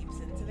like seeps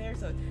into there.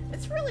 So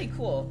it's really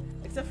cool.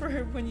 Except for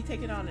when you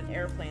take it on an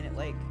airplane, it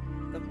like,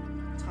 the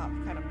top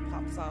kind of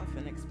pops off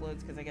and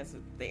explodes because I guess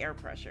of the air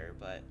pressure.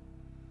 But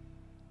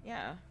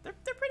yeah, they're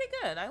pretty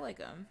good. I like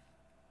them.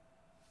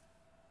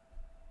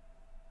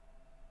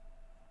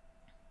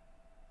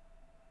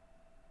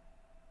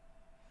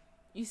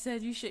 You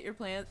said you shit your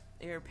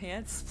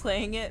pants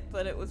playing it,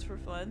 but it was for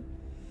fun.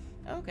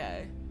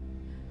 Okay.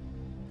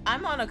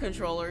 I'm on a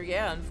controller,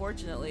 yeah,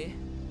 unfortunately.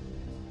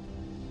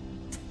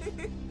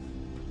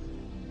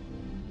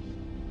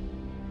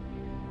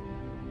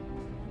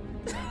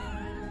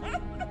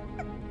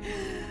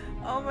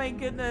 Oh my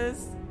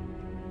goodness.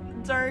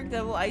 Dark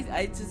Devil,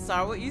 I just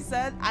saw what you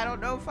said. I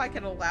don't know if I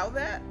can allow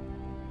that.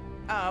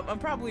 I'm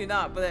probably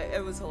not, but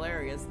it was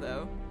hilarious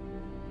though.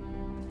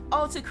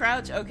 Oh, to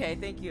crouch? Okay,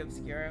 thank you,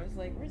 Obscure. I was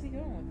like, where's he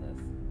going with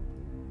this?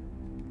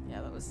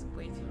 Yeah, that was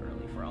way too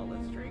early for all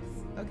those drinks.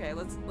 Okay,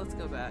 let's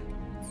go back.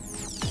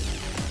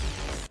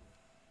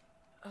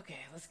 Okay,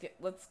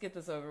 let's get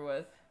this over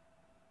with.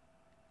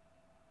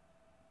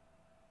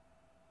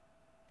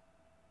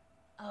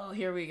 Oh,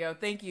 here we go.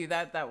 Thank you.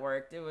 That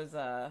worked. It was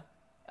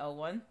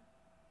L1.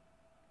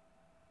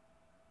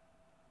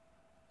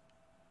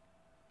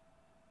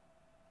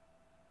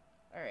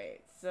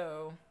 Alright,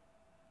 so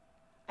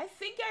I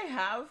think I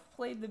have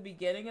played the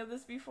beginning of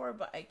this before,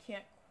 but I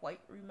can't quite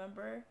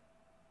remember.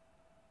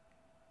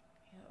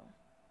 Yo.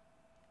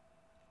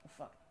 Oh,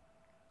 fuck.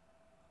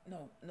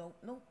 No.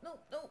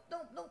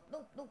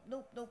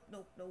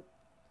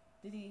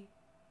 Did he?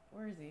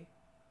 Where is he?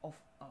 Oh.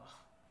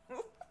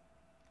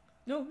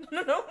 No.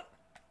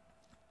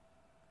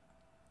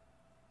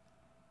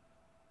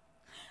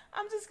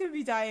 I'm just gonna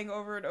be dying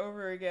over and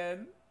over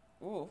again.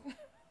 Ooh.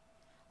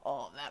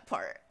 Oh, that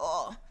part.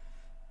 Oh.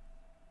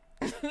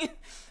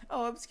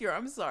 Oh, Obscure,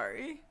 I'm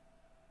sorry.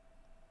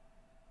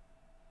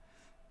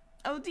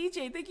 Oh,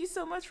 DJ, thank you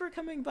so much for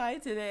coming by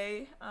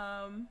today.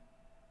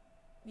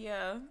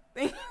 Yeah,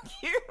 thank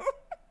you.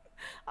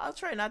 I'll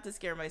try not to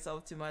scare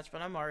myself too much,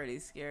 but I'm already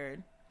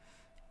scared.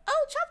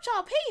 Oh, Chop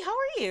Chop, hey, how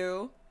are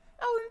you?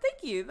 Oh, and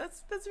thank you.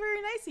 That's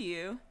very nice of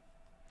you.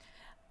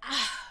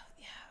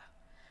 Yeah.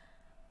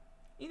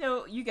 You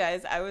know, you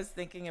guys, I was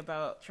thinking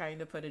about trying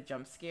to put a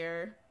jump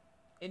scare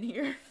in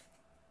here.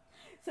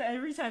 So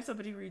every time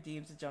somebody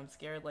redeems a jump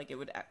scare, like, it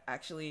would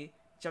actually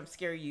jump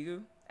scare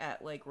you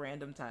at, like,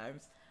 random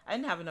times. I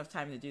didn't have enough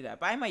time to do that,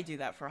 but I might do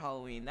that for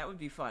Halloween. That would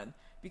be fun,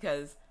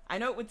 because I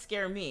know it would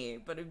scare me,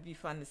 but it would be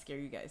fun to scare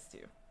you guys,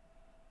 too.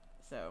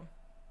 So,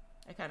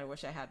 I kind of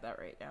wish I had that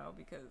right now,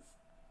 because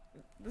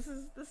this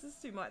is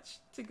too much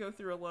to go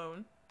through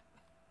alone.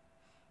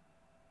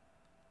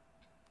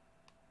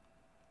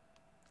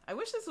 I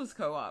wish this was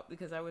co-op,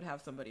 because I would have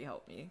somebody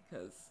help me,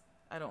 because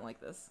I don't like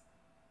this.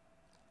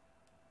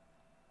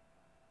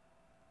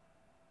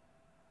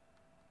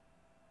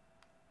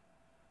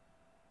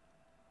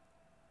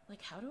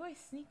 Like, how do I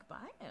sneak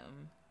by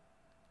him?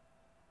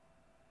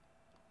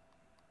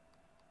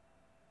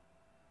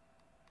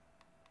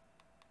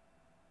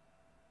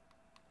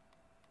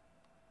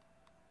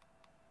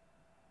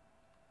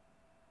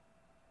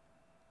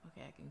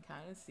 Okay, I can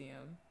kind of see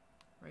him.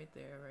 Right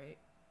there, right?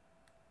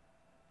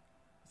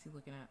 What's he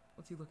looking at?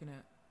 What's he looking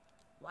at?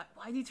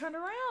 Why'd he turn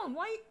around?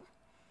 Why?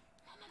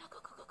 No, no, no, go,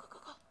 go, go, go, go,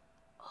 go.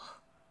 Oh,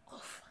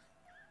 oh.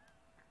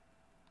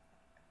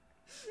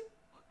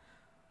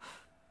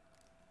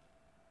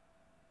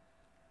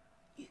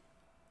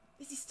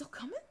 Is he still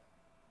coming?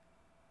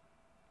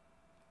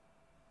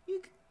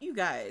 You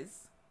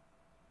guys.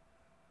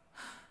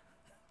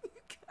 You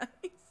guys.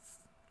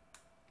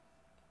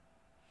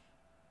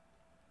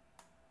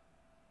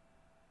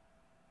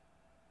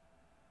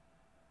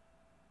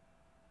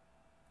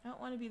 I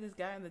don't want to be this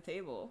guy on the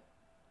table.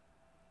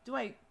 Do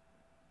I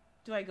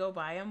go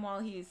by him while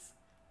he's...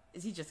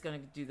 Is he just gonna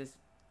do this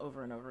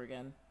over and over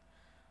again?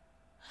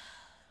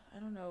 I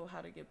don't know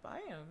how to get by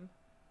him.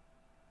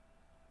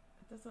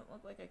 It doesn't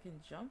look like I can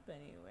jump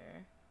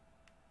anywhere.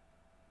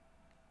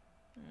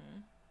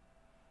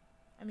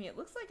 I mean, it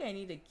looks like I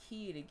need a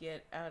key to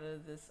get out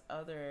of this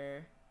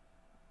other...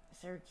 Is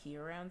there a key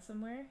around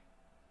somewhere?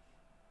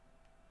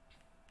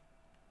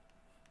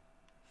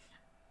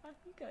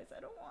 You guys,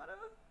 I don't wanna...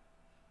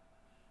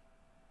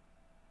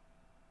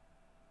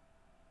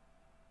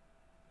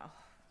 Oh,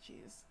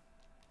 jeez.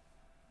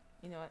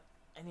 You know what?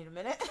 I need a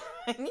minute.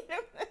 I need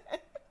a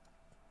minute.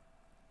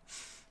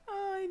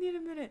 Oh, I need a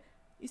minute.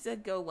 You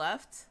said go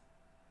left?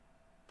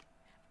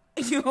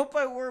 You hope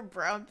I wore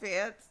brown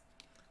pants?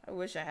 I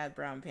wish I had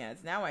brown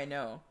pants. Now I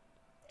know.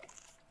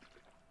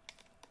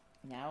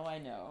 Now I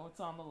know.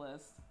 It's on the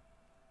list.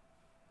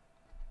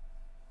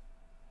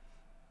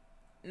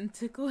 And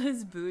tickle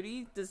his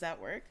booty? Does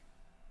that work?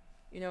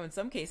 You know, in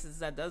some cases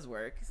that does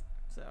work.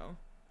 So,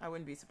 I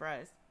wouldn't be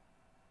surprised.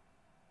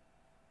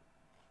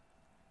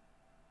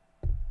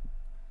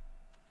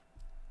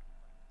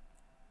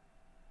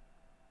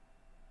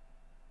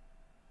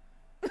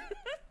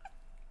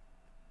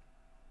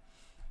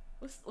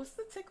 What's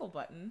the tickle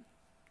button?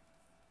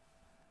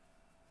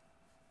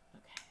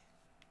 Okay.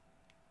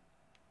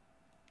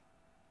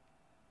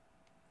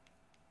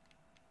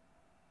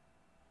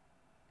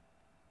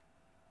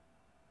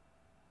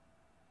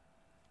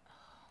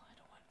 Oh, I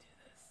don't want to do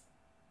this.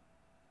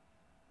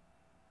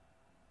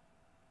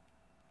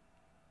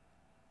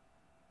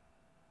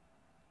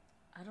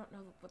 I don't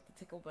know what the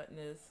tickle button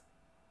is.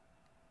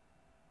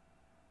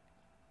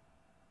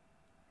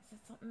 Is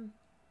it something?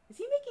 Is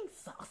he making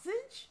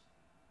sausage?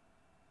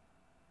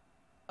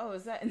 Oh,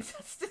 is that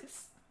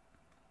intestines?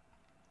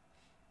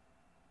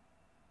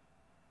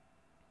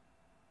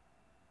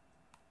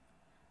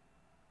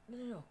 No,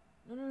 no, no.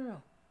 No, no,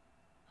 no.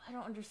 I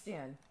don't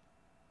understand.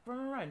 Run,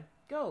 run, run.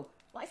 Go.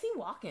 Why is he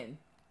walking?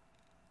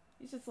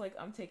 He's just like,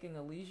 I'm taking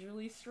a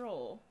leisurely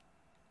stroll.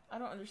 I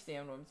don't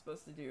understand what I'm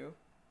supposed to do.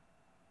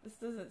 This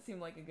doesn't seem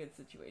like a good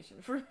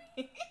situation for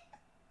me.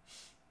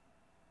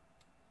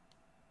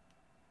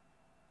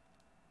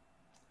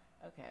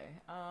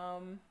 Okay,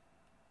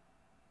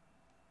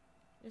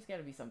 there's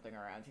gotta be something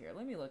around here.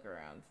 Let me look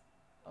around.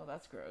 Oh,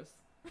 that's gross.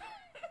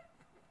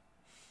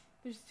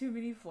 There's too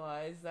many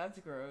flies. That's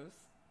gross.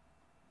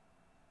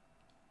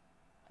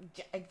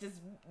 I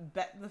just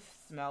bet the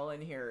smell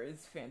in here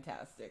is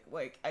fantastic.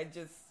 Like,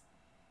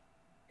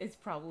 it's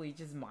probably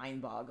just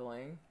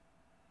mind-boggling.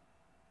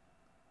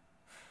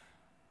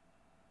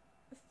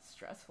 This is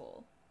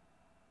stressful.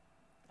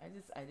 I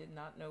did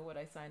not know what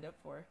I signed up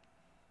for.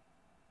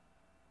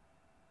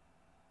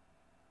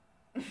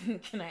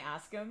 Can I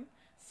ask him?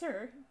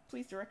 Sir,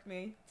 please direct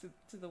me to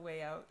the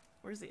way out.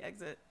 Where's the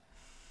exit?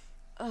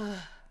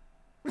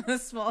 The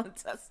small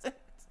intestine.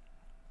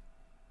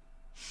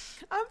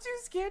 I'm too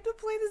scared to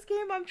play this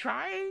game. I'm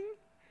trying.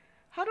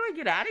 How do I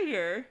get out of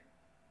here?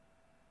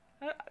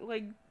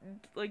 Like,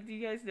 do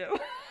you guys know?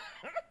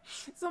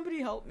 Somebody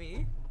help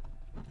me.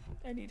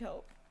 I need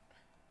help.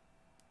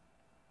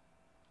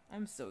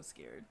 I'm so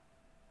scared.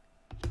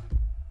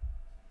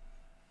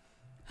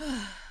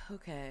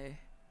 Okay.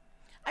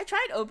 I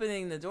tried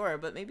opening the door,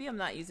 but maybe I'm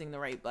not using the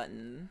right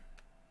button.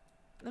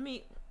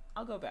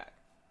 I'll go back.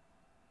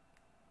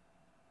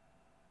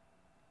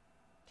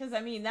 Because,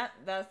 I mean,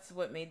 that's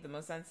what made the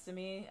most sense to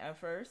me at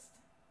first.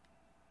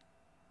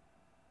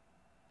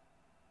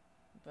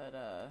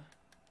 But,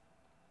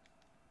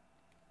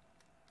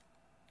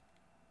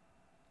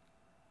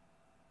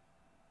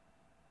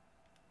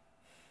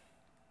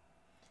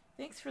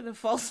 thanks for the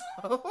false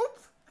hope.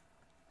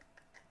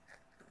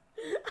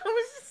 I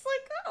was just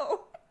like,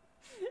 oh.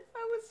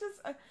 I was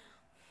just...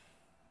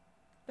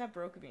 that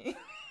broke me.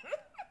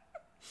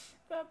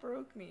 That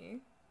broke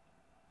me.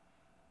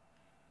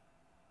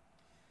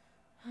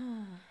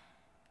 I'm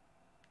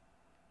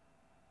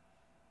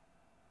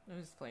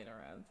just playing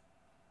around.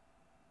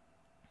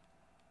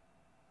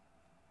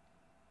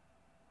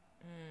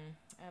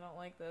 I don't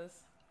like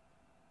this.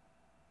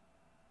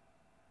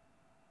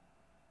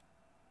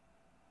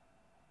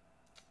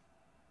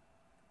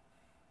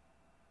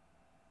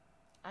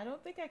 I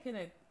don't think I can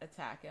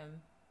attack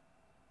him.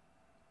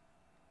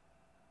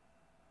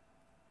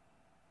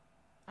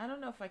 I don't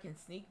know if I can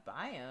sneak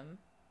by him.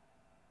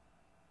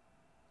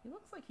 He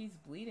looks like he's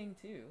bleeding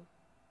too.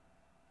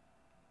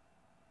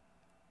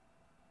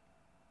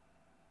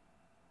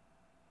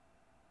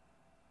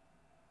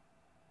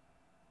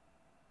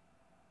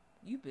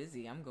 You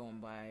busy? I'm going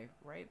by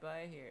right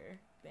by here.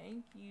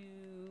 Thank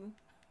you.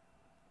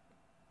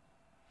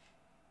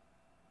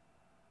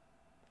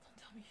 Don't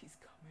tell me he's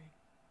coming.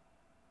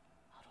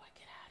 How do I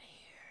get out of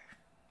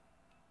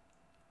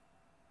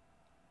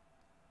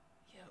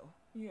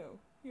here?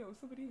 Yo,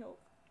 somebody help.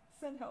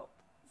 Send help.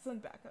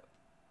 Send backup.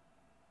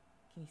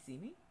 Can you see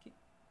me?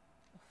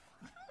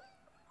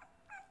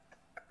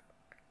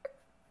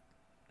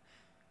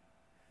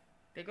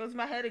 There goes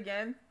my head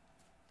again.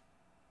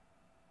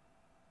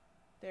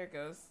 There it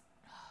goes.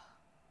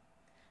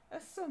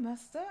 That's so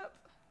messed up.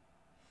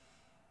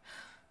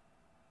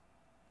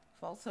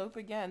 False hope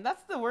again.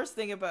 That's the worst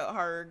thing about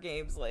horror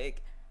games.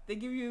 Like, they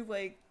give you,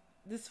 like,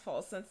 this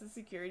false sense of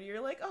security.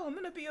 You're like, oh, I'm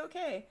gonna be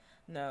okay.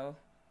 No,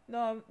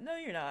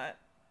 you're not.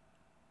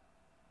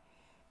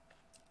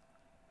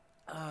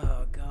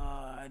 Oh,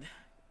 God.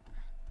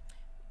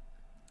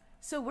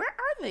 So where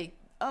are they?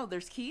 Oh,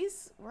 there's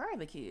keys? Where are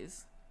the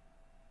keys?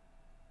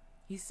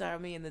 He saw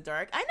me in the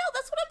dark. I know,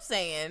 that's what I'm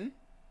saying.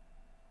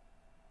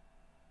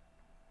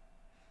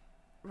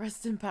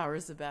 Rest in power,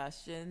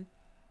 Sebastian.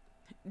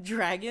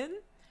 Dragon?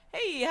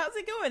 Hey, how's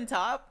it going,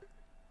 Top?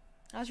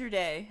 How's your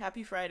day?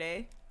 Happy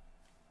Friday.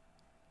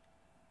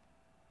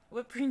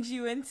 What brings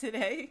you in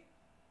today?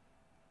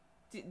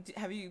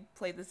 Have you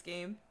played this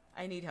game?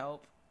 I need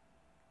help.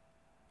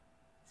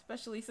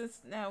 Especially since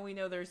now we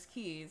know there's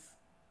keys.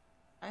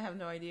 I have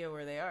no idea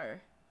where they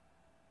are.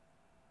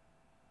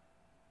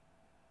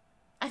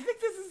 I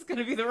think this is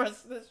gonna be the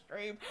rest of the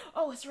stream.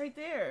 Oh, it's right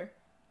there.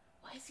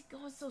 Why is he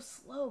going so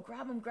slow?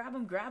 Grab him, grab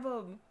him, grab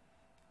him.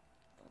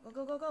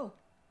 Go.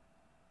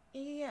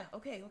 Yeah.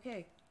 Okay.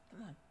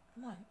 Come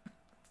on.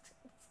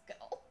 Let's go.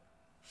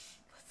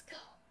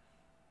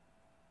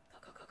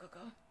 Go.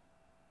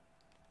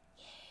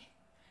 Yeah.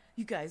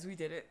 You guys, we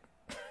did it.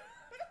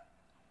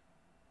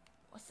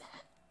 What's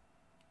that?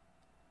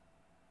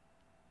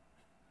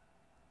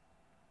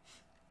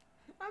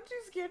 I'm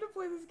too scared to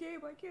play this game.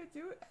 I can't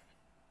do it.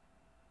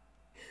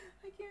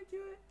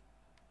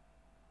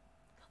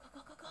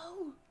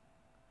 Go.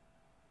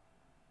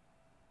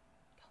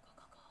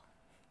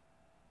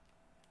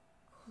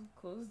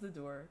 Close the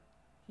door.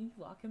 Can you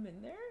lock him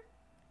in there?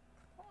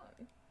 Come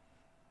on.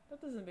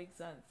 That doesn't make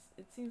sense.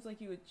 It seems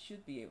like you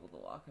should be able to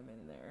lock him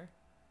in there.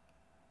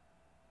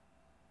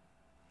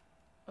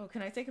 Oh,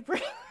 can I take a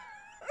break?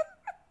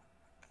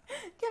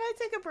 Can I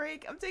take a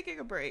break? I'm taking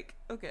a break.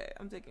 Okay,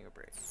 I'm taking a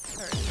break.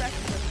 Alright, back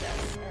to the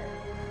desk.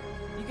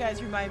 Alright. You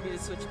guys remind me to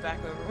switch back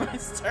over when I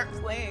start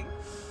playing.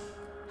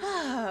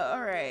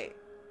 Alright.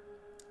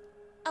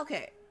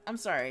 Okay, I'm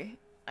sorry.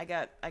 I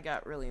got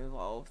really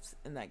involved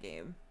in that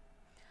game.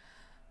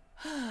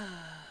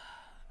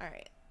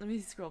 Alright, let me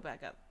scroll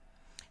back up.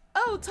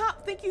 Oh,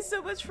 Top, thank you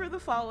so much for the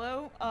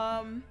follow.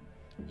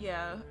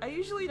 Yeah, I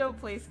usually don't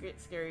play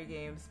scary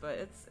games, but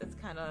it's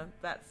kind of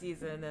that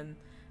season, and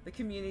the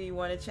community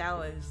won a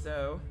challenge,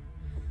 so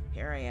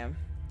here I am.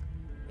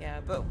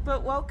 Yeah,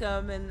 but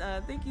welcome, and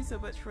thank you so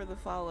much for the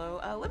follow.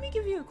 Let me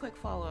give you a quick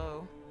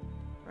follow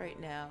right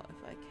now,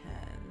 if I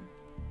can.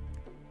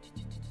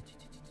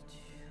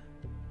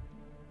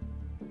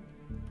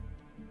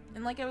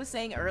 And like I was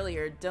saying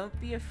earlier,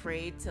 don't be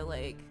afraid to,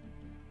 like,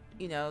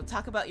 you know,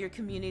 talk about your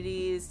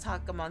communities,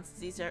 talk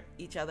amongst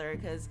each other,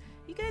 because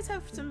you guys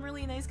have some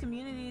really nice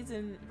communities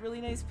and really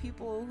nice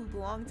people who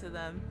belong to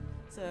them.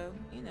 So,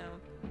 you know,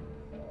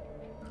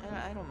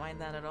 I don't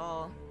mind that at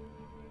all.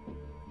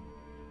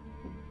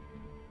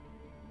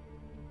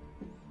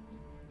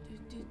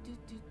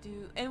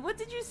 And what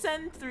did you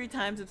send 3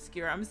 times,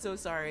 Obscure? I'm so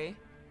sorry.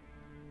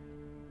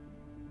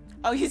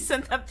 Oh, you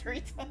sent that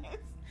 3 times?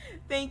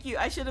 Thank you.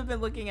 I should have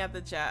been looking at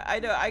the chat. I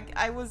know.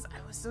 I was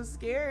so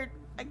scared.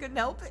 I couldn't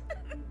help it.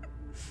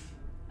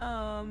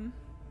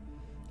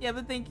 Yeah,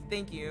 but thank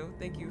you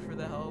for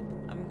the help.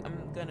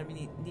 I'm gonna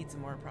need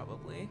some more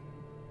probably.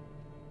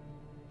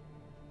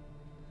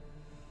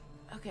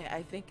 Okay,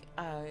 I think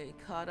I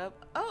caught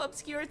up. Oh,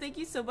 Obscure, thank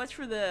you so much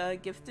for the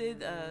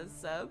gifted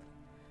sub.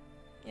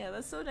 Yeah,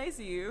 that's so nice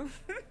of you.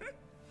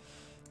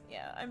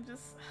 Yeah, I'm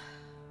just,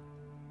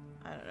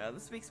 I don't know,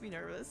 this makes me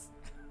nervous.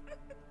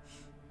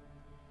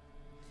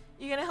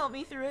 You gonna help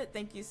me through it?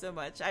 Thank you so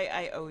much.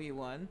 I owe you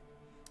one.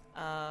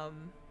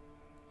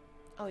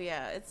 Oh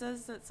yeah, it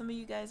says that some of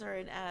you guys are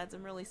in ads.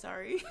 I'm really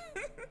sorry.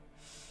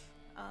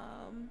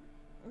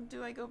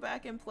 Do I go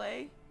back and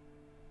play?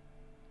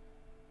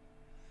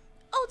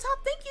 Oh,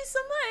 Top, thank you so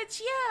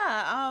much.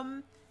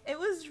 Yeah, it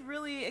was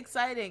really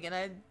exciting, and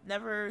I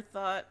never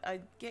thought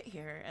I'd get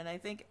here. And I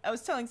think I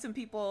was telling some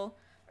people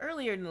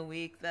earlier in the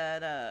week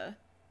that,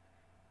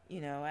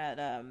 you know,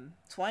 at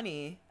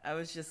 20, I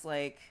was just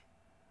like,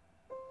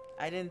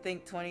 I didn't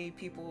think 20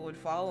 people would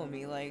follow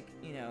me. Like,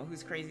 you know,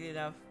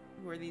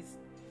 who are these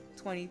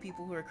 20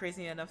 people who are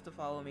crazy enough to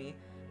follow me?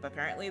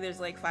 apparently there's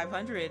like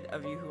 500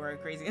 of you who are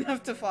crazy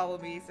enough to follow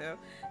me, so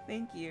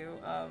thank you.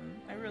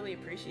 I really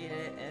appreciate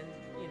it, and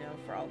you know,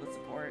 for all the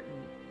support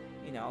and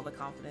you know, all the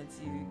confidence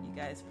you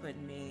guys put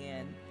in me,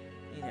 and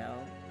you know,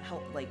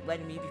 help like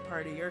letting me be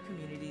part of your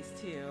communities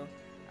too.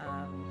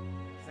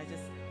 'Cause I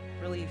just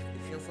really, it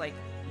feels like,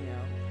 you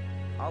know,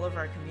 all of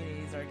our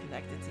communities are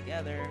connected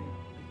together, and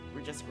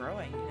we're just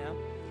growing, you know.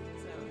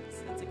 So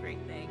it's a great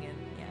thing, and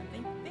yeah,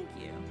 thank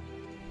you.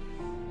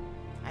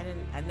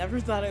 I never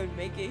thought I would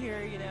make it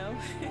here, you know.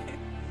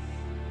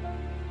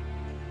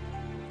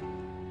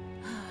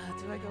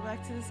 Do I go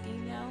back to this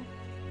game now?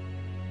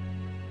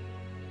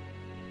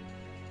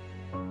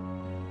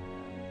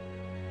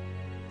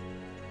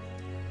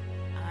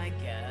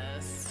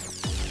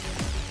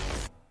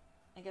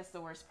 I guess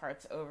the worst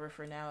part's over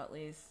for now, at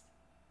least.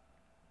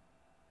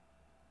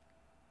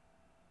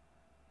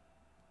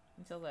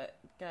 Until that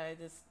guy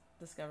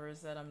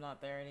discovers that I'm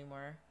not there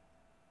anymore.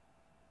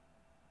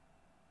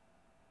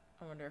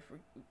 I wonder if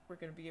we're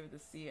gonna be able to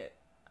see it.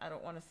 I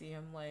don't want to see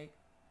him like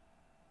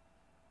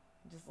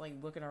just like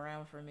looking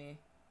around for me.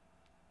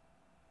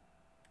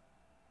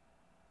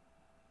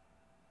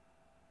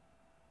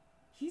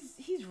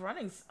 He's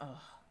running.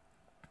 Oh,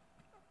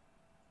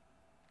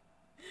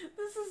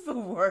 this is the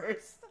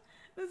worst.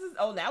 This is.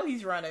 Oh, now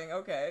he's running.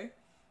 Okay.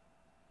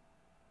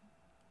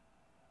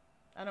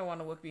 I don't want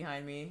to look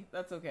behind me.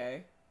 That's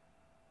okay.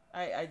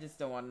 I just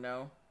don't want to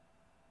know.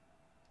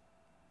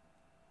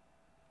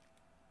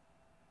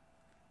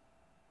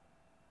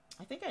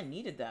 I think I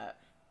needed that.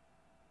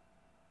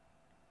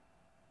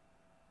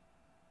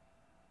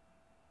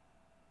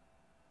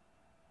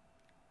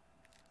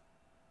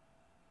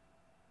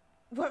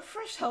 What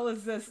fresh hell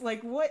is this?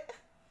 Like, what?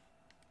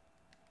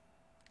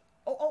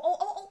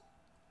 Oh.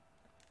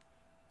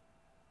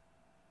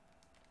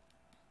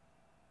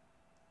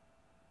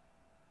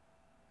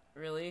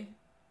 Really?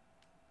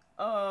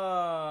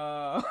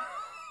 Oh.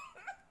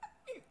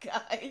 You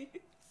guys.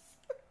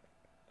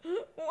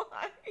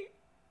 Why?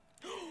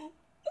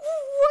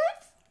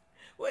 What?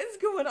 What is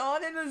going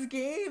on in this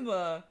game?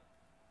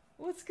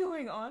 What's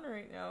going on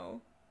right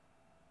now?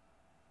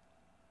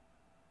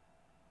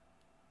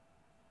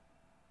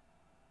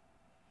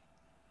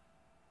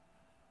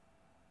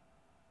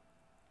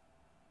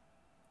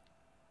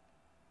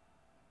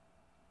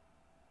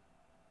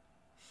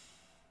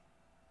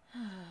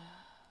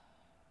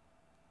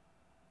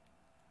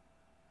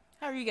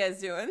 How are you guys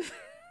doing?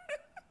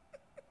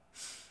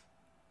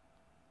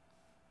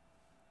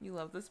 You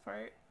love this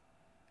part?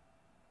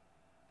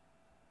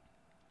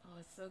 Oh,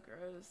 it's so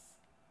gross.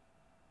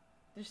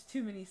 There's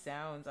too many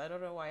sounds. I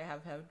don't know why I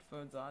have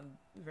headphones on.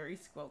 Very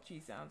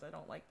squelchy sounds. I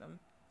don't like them.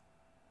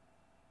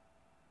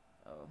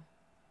 Oh,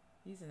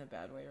 he's in a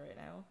bad way right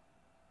now.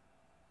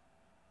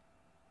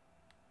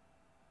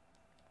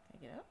 Can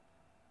I get up?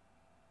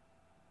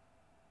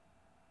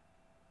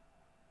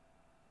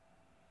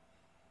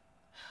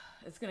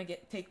 It's gonna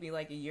take me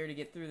like a year to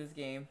get through this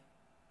game.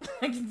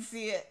 I can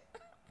see it.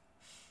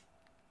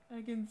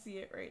 I can see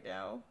it right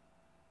now.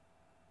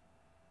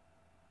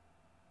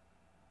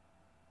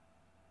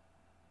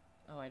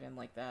 Oh, I didn't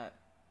like that.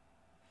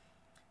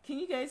 Can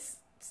you guys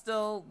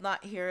still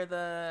not hear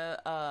the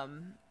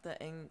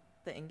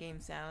in-game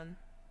sound?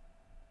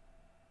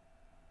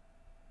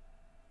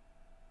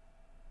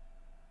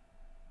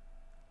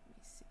 Let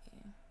me see.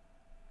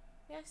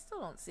 Yeah, I still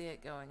don't see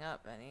it going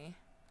up any.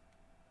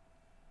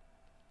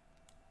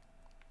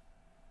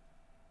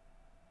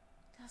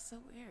 That's so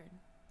weird.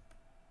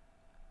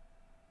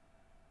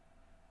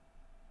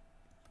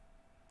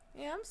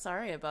 Yeah, I'm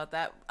sorry about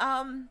that.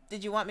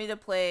 Did you want me to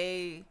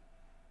play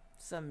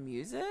some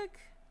music?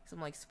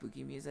 Some like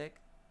spooky music?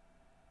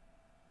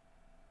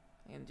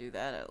 I can do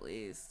that at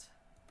least.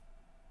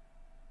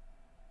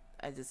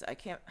 I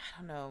can't,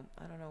 I don't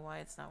know why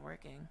it's not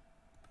working.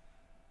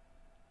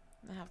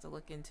 I have to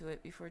look into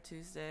it before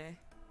Tuesday.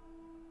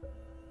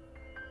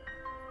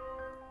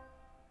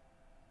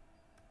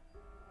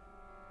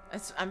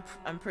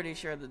 I'm pretty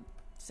sure the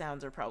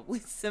sounds are probably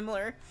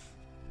similar.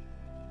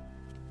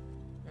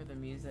 Or the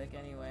music,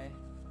 anyway.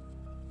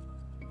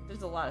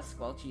 There's a lot of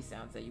squelchy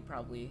sounds that you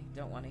probably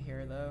don't want to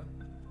hear, though.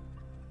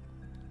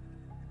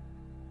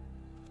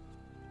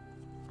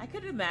 I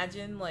could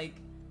imagine, like,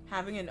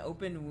 having an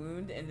open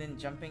wound and then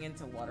jumping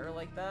into water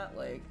like that.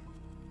 Like,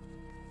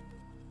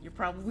 you're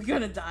probably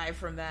gonna die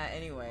from that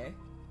anyway.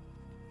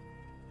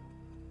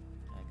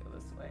 I go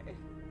this way.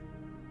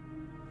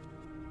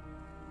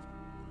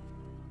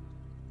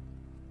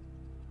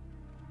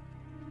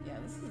 Yeah,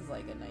 this is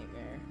like a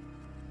nightmare.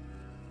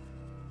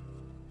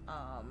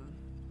 Oh,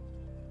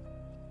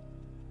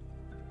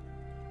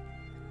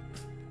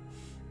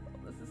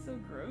 this is so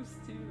gross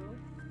too.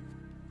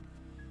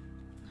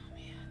 Oh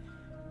man.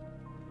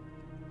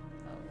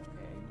 Oh,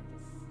 okay.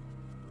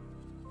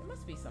 There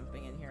must be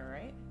something in here,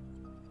 right?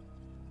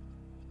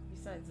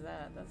 Besides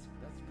that, that's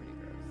pretty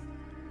gross.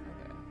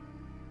 Okay.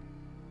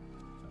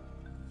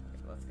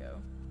 Okay, let's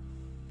go.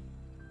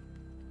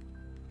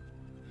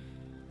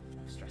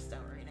 I'm stressed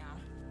out right now.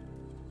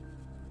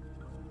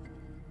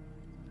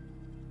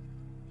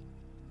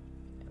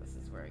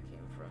 where I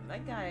came from.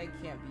 That guy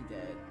can't be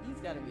dead. He's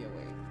gotta be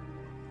awake.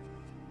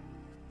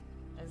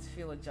 I just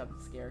feel a jump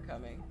scare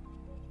coming.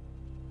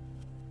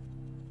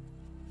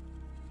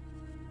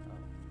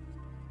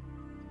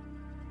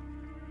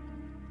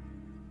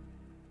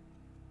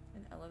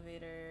 An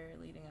elevator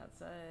leading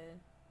outside.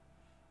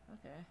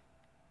 Okay.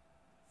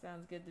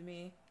 Sounds good to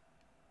me.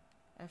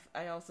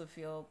 I also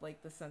feel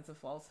like the sense of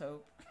false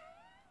hope.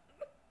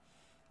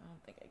 I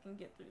don't think I can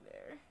get through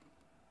there.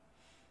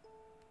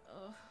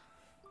 Oh.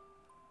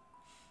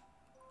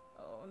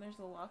 Oh, and there's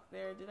a lock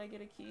there. Did I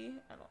get a key?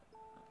 I don't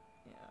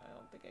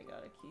think I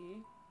got a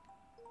key.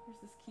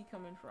 Where's this key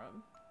coming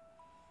from?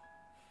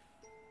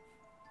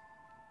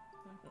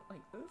 I don't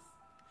like this.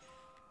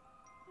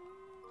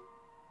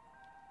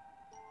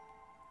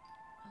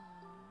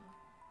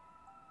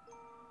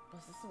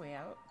 Was this the way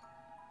out?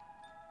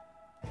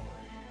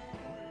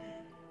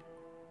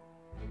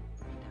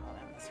 Oh,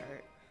 that must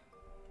hurt.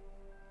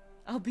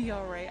 I'll be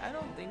alright. I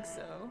don't think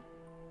so.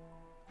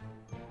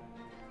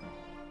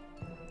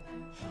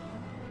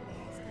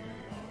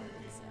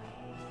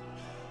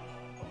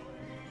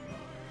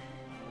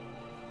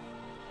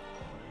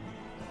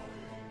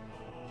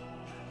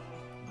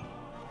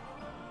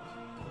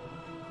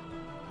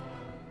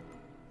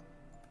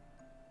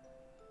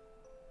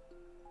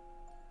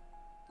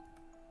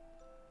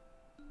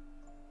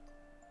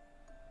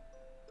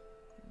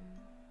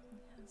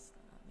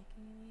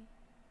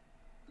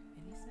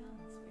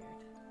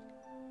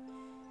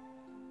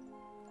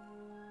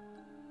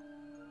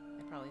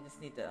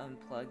 Need to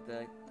unplug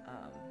the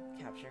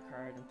capture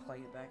card and plug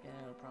it back in.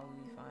 It'll probably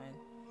be fine.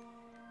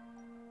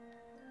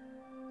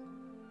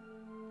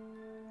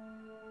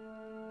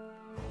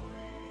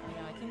 I don't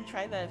know, I can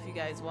try that if you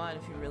guys want.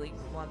 If you really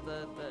want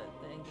the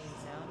in-game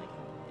sound, I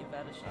can give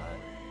that a shot.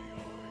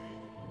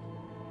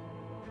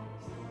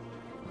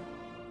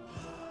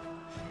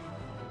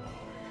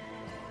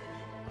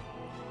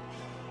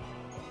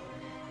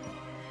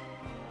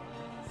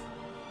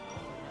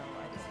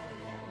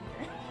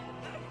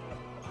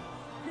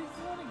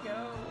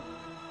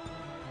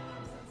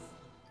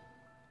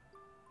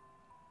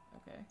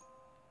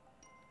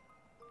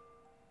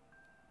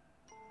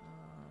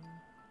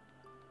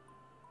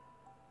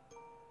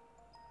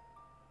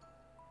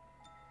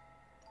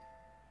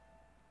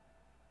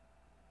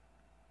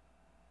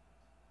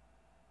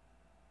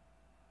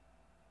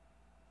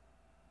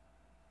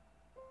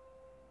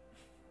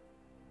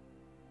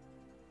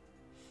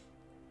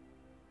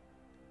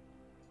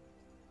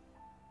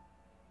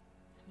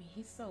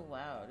 He's so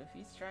loud. If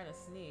he's trying to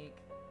sneak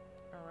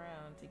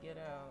around to get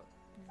out,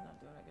 he's not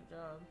doing a good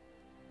job.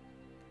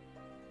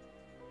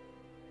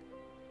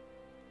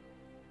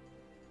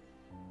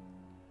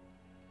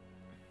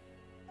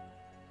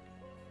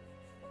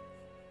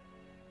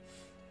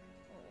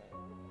 Oh,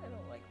 I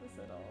don't like this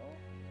at all.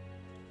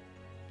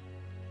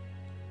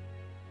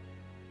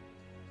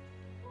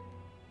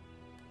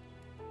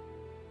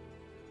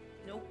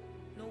 Nope.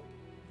 Nope.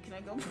 Can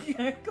I go?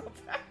 Can I go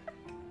back?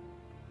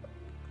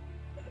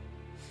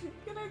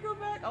 Can I go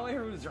back? All I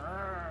heard was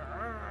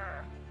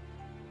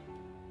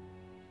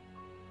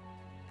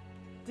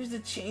there's a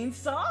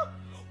chainsaw?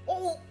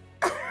 Oh!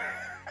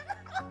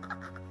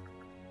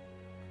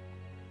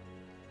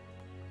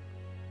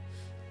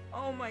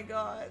 Oh my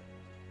god.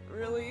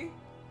 Really?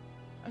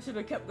 I should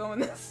have kept going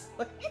this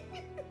way.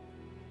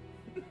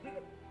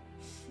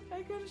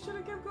 I should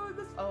have kept going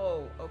this.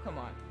 Oh, come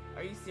on.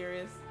 Are you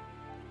serious?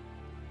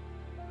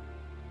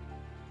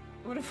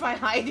 What if I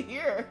hide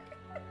here?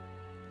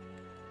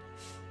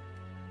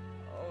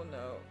 Oh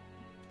no.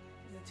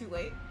 Is it too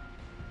late?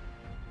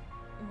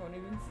 I won't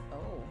even see.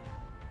 Oh.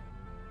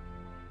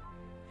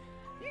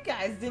 You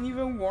guys didn't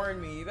even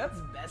warn me. That's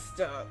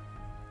messed up.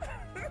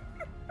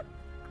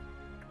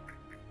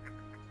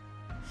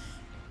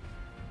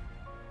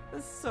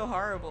 This is so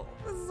horrible.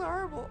 This is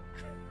horrible.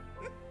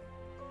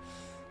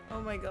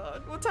 Oh my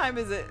god. What time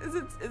is it?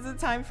 Is it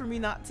time for me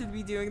not to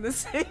be doing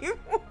this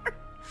anymore?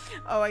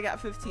 Oh, I got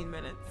 15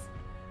 minutes.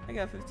 I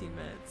got 15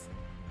 minutes.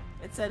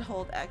 It said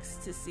hold X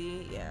to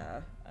see.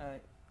 Yeah.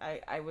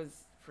 I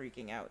was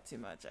freaking out too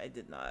much. I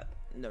did not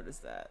notice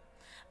that.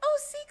 Oh,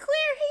 see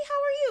Claire. Hey, how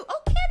are you?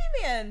 Oh,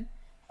 Candyman.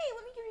 Hey,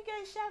 let me give you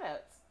guys shout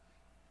outs.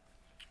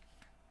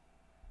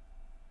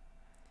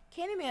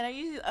 Candyman, are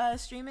you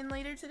streaming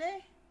later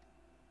today?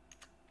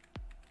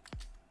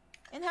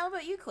 And how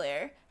about you,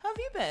 Claire? How have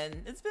you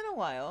been? It's been a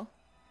while.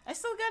 I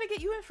still gotta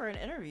get you in for an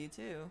interview,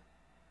 too.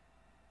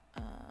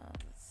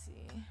 Let's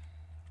see.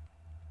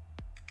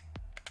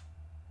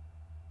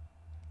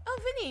 Oh,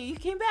 Vinny, you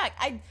came back.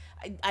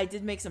 I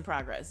did make some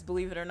progress,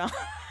 believe it or not.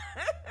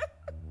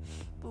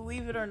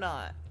 Believe it or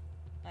not.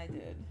 I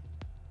did.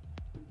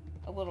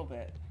 A little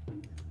bit.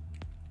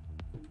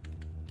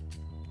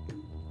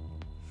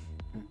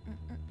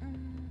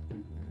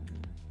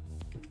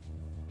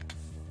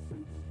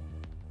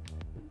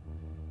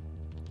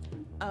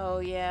 Oh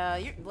yeah,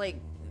 you're like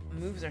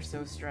moves are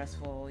so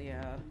stressful.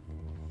 Yeah.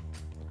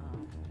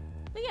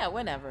 But yeah,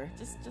 whenever.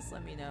 Just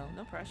let me know.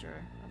 No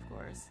pressure, of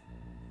course.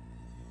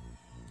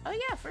 Oh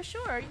yeah, for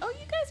sure. Oh,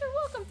 you guys are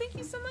welcome. Thank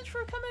you so much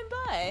for coming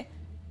by.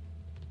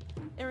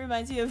 It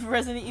reminds me of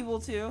Resident Evil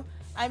 2.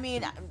 I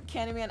mean,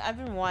 Candyman, I've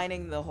been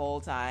whining the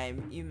whole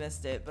time. You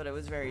missed it, but it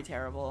was very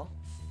terrible.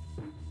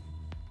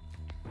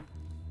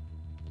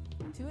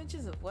 2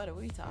 inches of what? What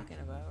are we talking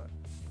about?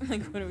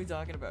 Like, what are we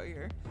talking about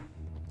here?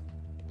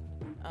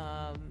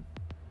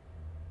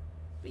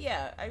 But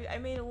yeah, I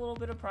made a little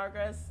bit of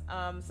progress.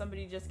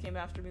 Somebody just came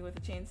after me with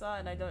a chainsaw,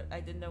 and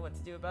I didn't know what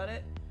to do about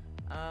it.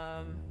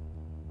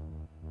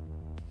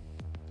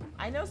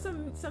 I know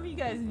some of you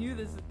guys knew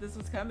this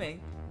was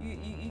coming.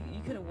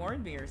 You could have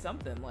warned me or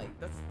something. Like,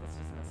 that's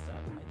just messed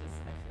up. I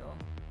feel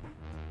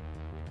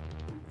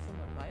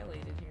somewhat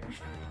violated here.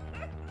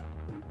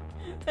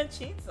 That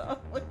chainsaw,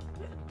 like,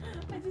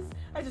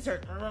 I just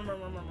heard.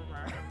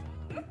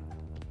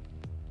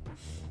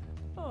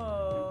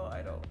 Oh,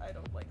 I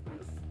don't like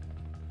this.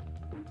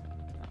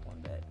 Not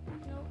one bit.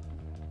 Nope.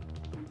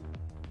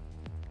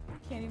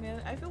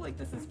 Candyman, I feel like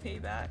this is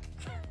payback.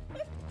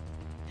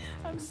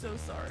 I'm so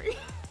sorry.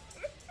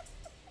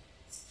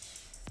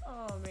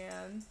 Oh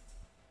man.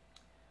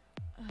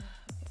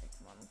 Okay,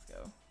 come on, let's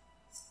go.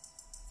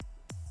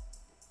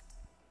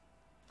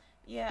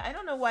 Yeah, I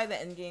don't know why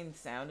the in-game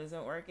sound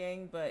isn't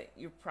working, but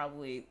you're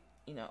probably,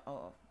 you know,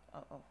 oh,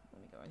 let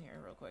me go in here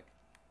real quick.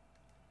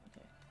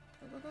 Okay,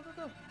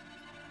 go.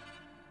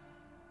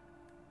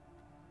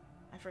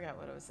 I forgot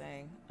what I was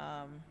saying.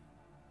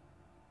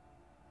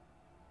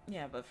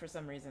 Yeah, but for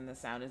some reason the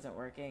sound isn't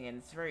working, and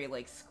it's very,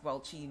 like,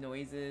 squelchy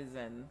noises,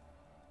 and...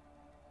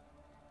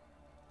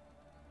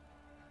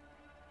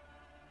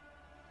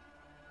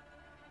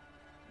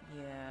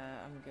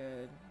 Yeah, I'm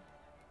good.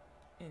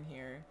 In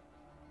here.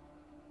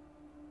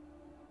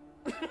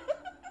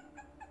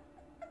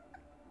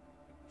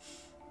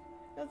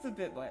 That's a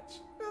bit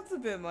much. That's a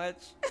bit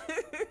much.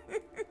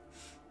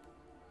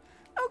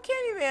 Oh,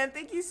 Candyman,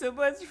 thank you so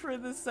much for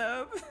the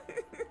sub.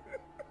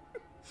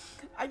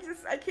 I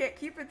can't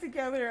keep it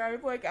together.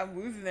 I'm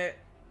losing it.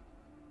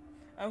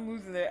 I'm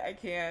losing it. I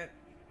can't.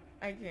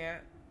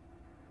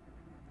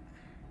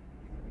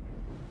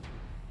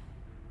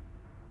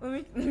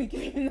 Let me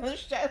give you another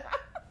shout out.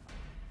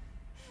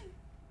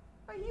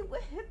 Oh, you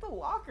hit the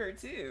walker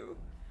too.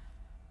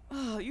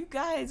 Oh, you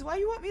guys, why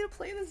do you want me to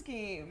play this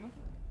game?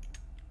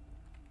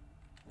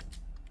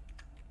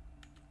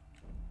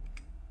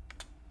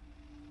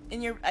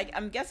 And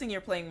I'm guessing you're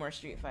playing more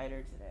Street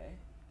Fighter today.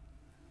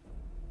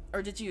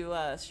 Or did you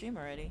stream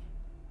already?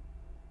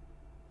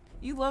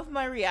 You love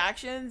my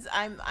reactions?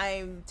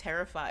 I'm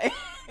terrified.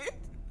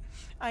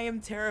 I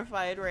am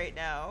terrified right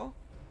now.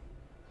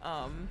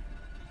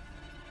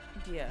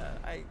 Yeah,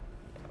 I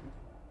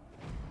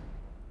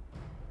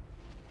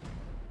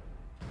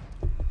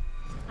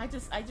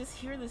just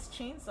hear this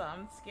chainsaw.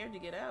 I'm scared to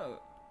get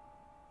out.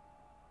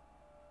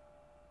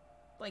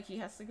 Like, he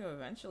has to go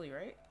eventually,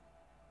 right?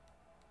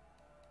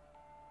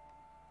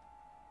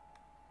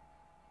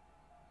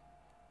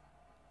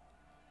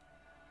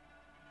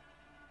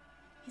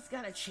 He's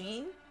got a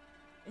chain?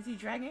 Is he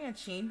dragging a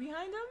chain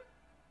behind him?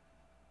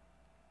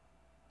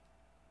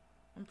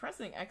 I'm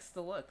pressing X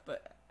to look,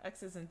 but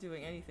X isn't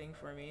doing anything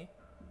for me.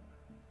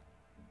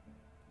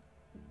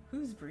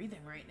 Who's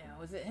breathing right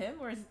now? Is it him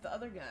or is it the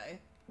other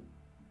guy?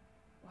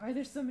 Why are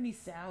there so many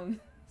sounds?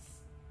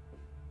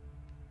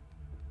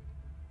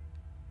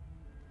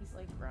 He's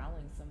like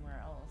growling somewhere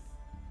else.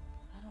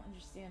 I don't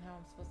understand how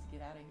I'm supposed to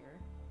get out of here.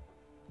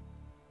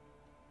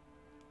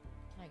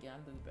 Can I get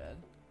under the bed?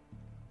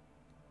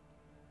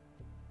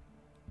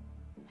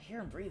 I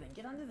hear him breathing.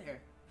 Get under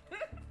there.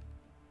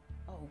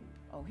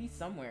 Oh, he's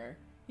somewhere.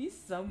 He's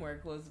somewhere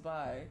close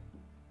by.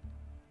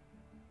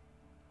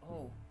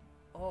 Oh,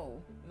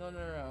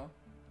 no.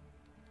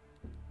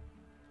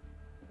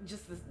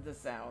 Just the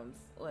sounds,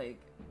 like,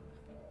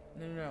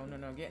 no,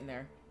 get in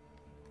there.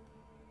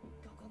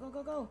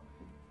 Go.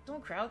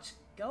 Don't crouch,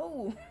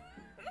 go.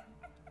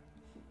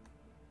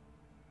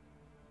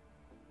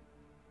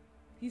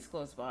 He's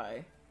close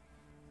by.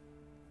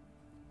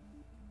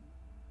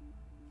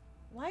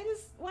 Why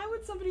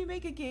would somebody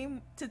make a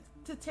game to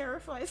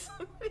terrify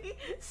somebody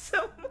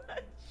so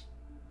much?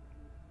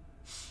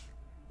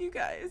 You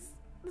guys,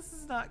 this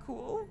is not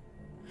cool.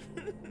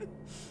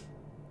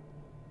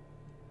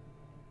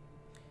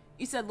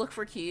 You said look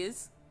for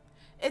keys?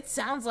 It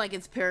sounds like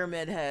it's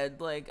Pyramid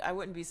Head. Like, I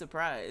wouldn't be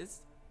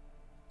surprised.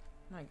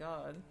 My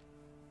god.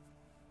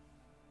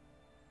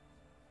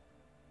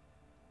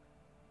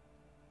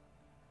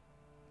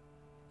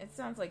 It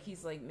sounds like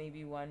he's like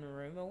maybe one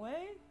room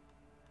away.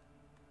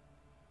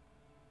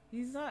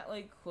 He's not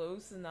like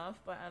close enough,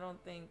 but I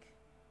don't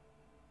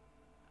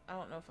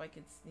know if I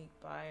could sneak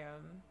by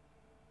him.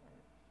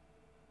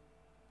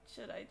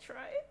 Should I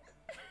try it?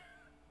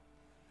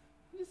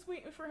 I'm just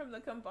waiting for him to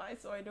come by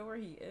so I know where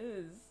he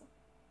is.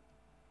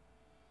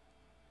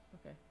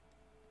 Okay.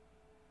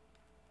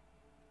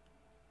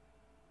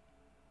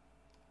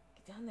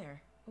 Get down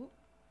there. Oh,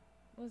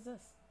 what is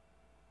this?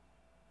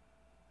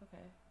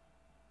 Okay.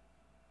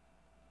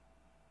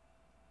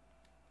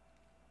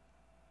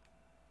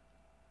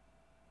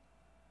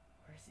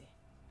 Where is he?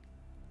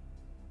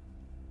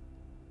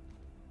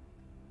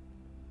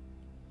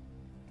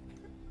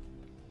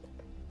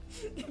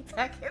 Get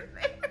back in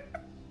there.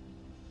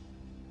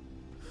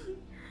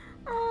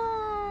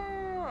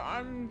 Oh,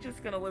 I'm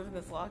just gonna live in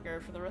this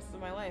locker for the rest of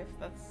my life.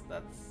 That's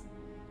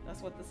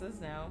what this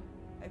is now.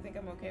 I think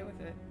I'm okay with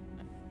it.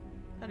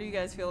 How do you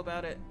guys feel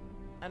about it?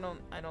 I don't.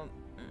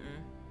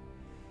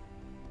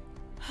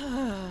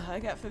 I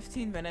got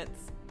 15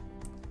 minutes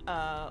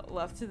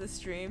left to the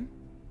stream.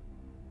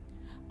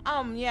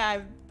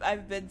 Yeah,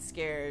 I've been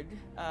scared.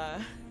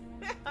 How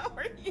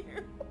are you?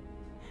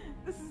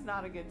 This is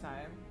not a good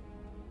time.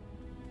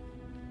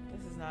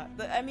 This is not.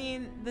 I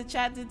mean, the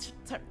chat did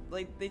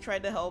like they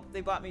tried to help.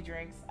 They bought me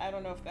drinks. I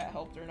don't know if that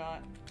helped or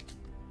not.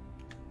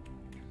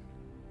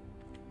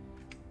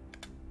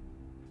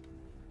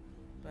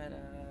 But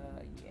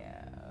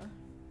yeah.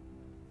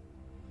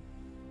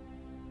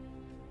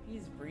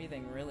 He's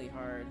breathing really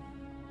hard.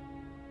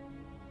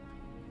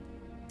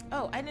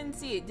 Oh, I didn't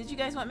see it. Did you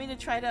guys want me to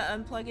try to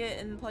unplug it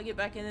and plug it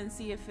back in and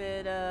see if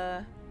it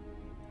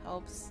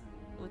helps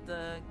with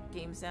the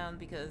game sound?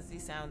 Because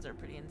these sounds are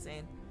pretty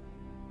insane.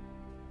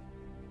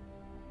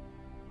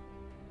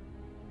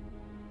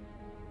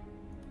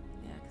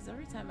 Yeah, because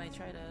every time I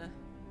try to...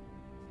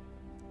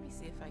 Let me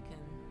see if I can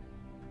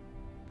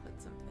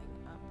put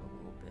something up a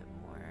little bit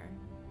more.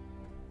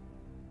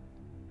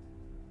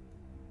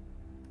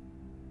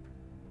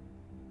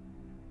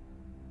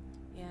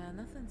 Yeah,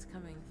 nothing's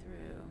coming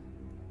through.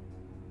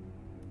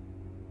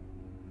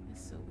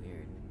 It's so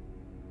weird.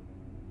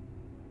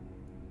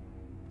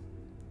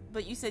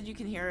 But you said you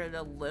can hear it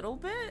a little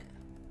bit?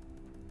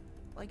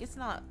 Like, it's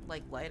not,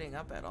 like, lighting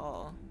up at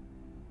all.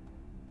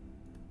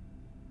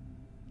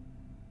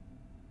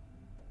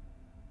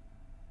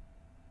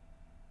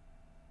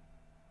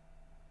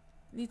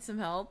 Need some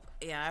help?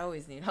 Yeah, I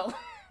always need help.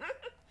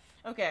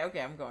 Okay,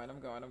 I'm going.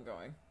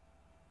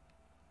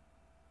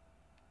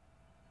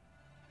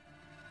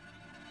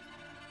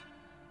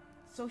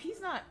 So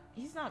he's not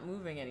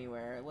moving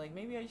anywhere. Like,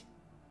 maybe I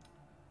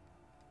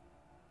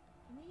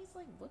maybe he's,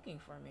 like, looking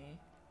for me.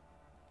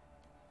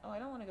 Oh, I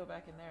don't want to go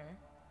back in there.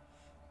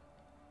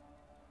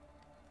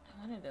 I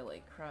wanted to,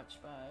 like, crouch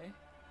by.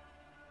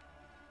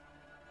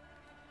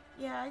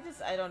 Yeah,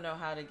 I don't know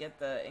how to get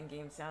the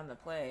in-game sound to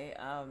play.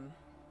 I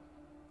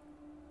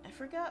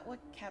forgot what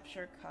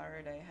capture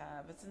card I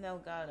have. It's an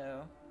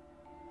Elgato.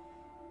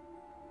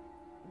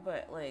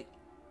 But, like,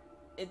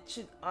 it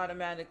should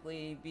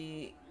automatically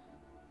be...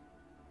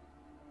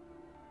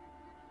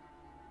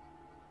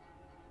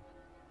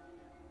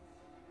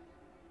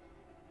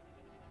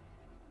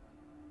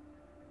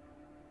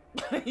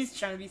 He's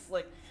trying to be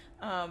slick.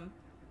 The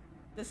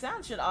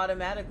sound should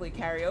automatically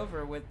carry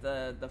over with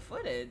the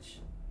footage.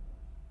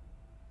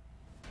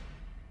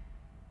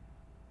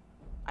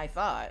 I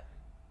thought.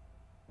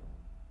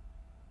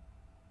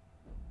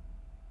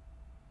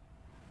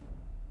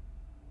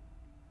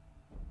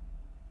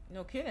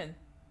 No kidding.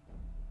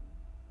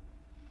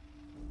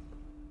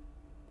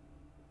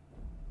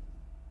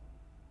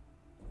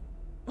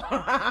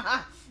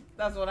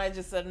 That's what I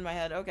just said in my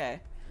head. Okay.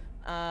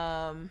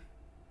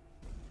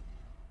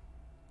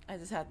 I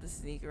just have to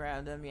sneak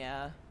around him,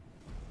 yeah.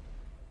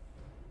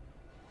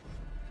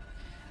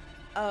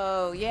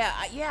 Oh, yeah,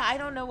 I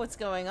don't know what's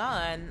going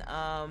on.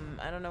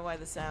 I don't know why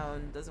the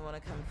sound doesn't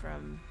want to come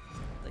from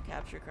the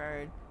capture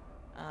card.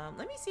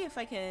 Let me see if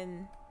I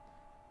can,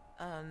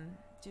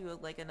 do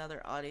like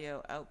another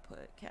audio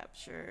output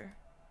capture.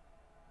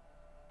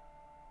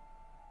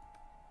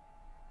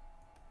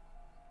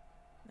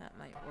 That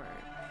might work.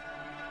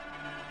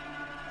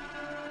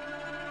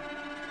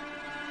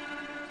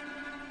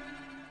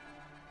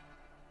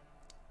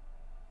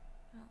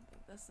 I don't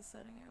think that's the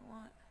setting I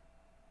want.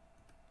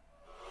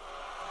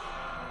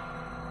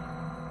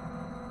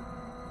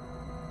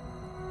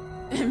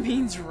 It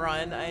means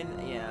run.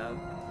 Yeah.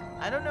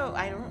 I don't know.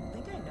 I don't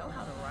think I know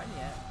how to run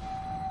yet.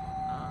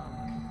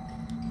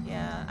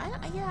 Yeah.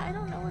 I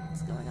don't know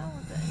what's going on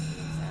with the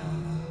engine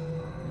sound.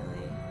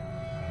 Really.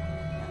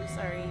 I'm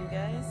sorry, you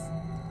guys.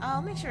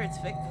 I'll make sure it's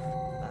fixed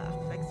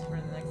for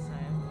the next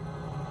time.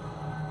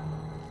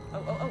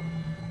 Oh.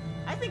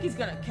 I think he's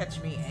gonna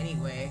catch me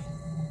anyway.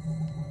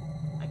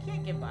 I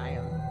can't get by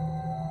him.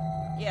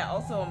 Yeah,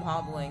 also I'm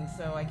hobbling,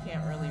 so I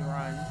can't really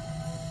run.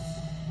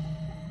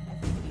 I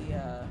think he,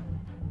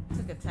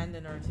 took a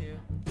tendon or two.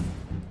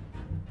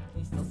 Can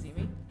you still see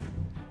me?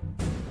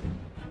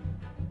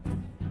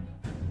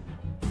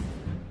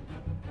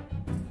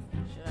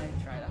 Should I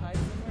try to hide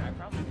somewhere? I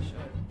probably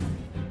should.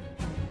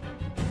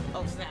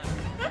 Oh, snap.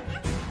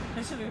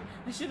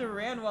 I should have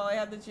ran while I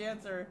had the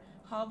chance or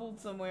hobbled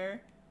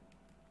somewhere.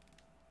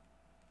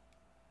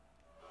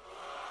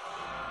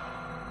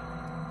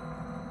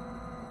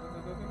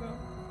 Go.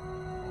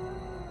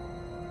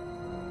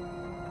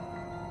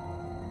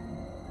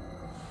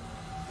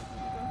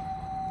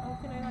 Oh,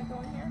 can I not go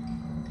in here?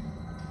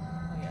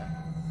 Oh, yeah.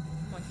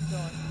 Come on, keep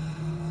going.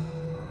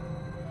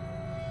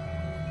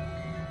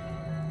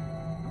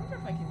 I wonder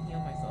if I can heal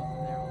myself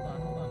in there. Hold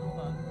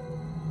on.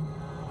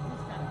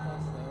 It's kind of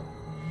close, though.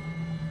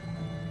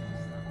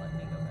 It's not letting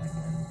me go back in.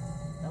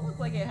 That looked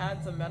like it had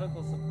some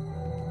medical support.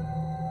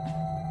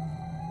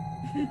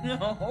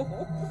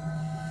 No.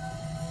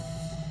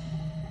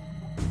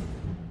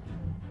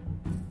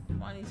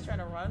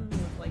 run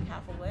with like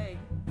half a leg.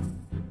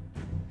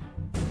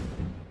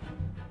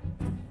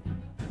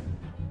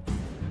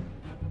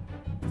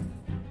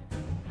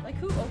 Like,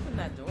 who opened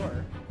that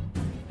door?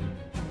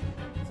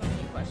 So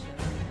many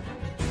questions.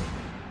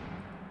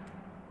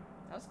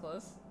 That was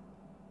close.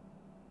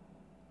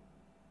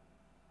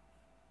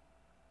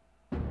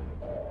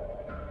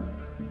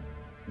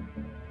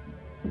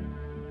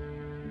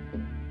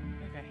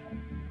 Okay.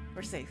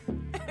 We're safe.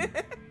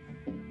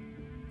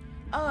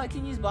 Oh, I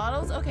can use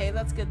bottles? Okay,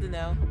 that's good to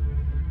know.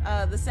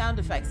 The sound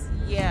effects.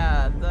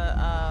 Yeah,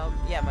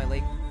 yeah, my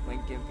leg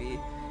went gimpy.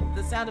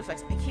 The sound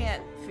effects, I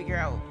can't figure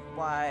out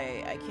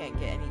why I can't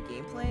get any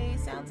gameplay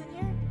sounds in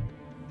here.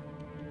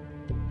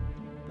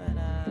 But,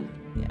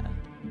 yeah.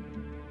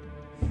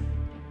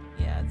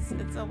 Yeah,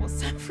 it's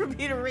almost time for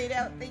me to raid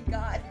out, thank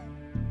God.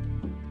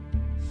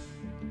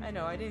 I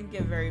know, I didn't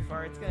get very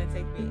far. It's gonna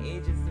take me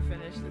ages to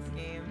finish this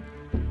game.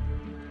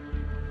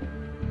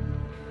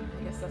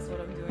 I guess that's what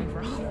I'm doing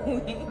for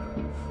Halloween.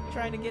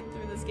 Trying to get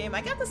through this game.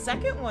 I got the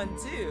second one,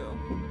 too.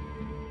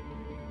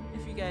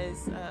 If you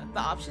guys, the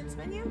options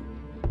menu?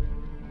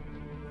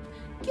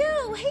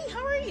 Gil, hey,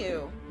 how are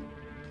you?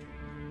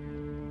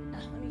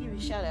 Let me give you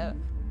a shout out.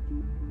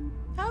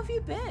 How have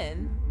you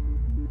been?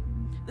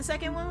 The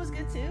second one was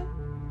good too?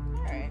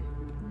 Alright.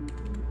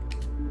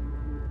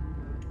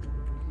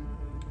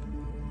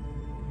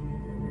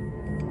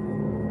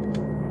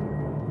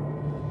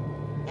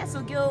 Yeah,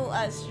 so Gil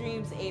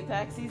streams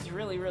Apex. He's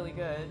really, really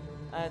good.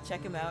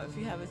 Check him out if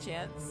you have a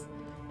chance.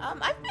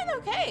 I've been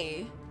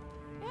okay.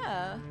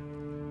 Yeah.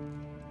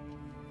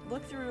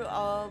 Look through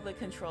all the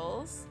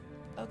controls.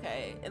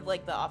 Okay,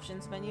 like the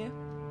options menu.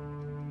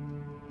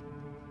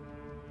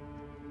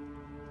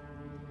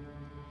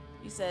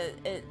 You said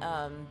it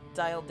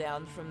dialed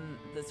down from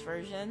this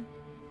version,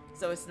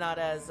 so it's not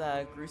as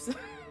gruesome.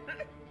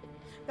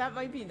 That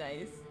might be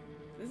nice.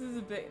 This is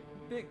a bit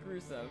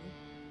gruesome.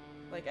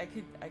 Like I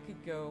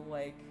could go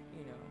like,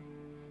 you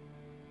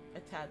know, a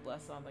tad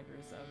less on the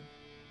gruesome.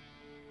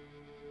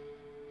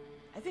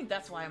 I think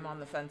that's why I'm on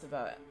the fence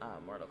about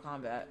Mortal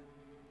Kombat.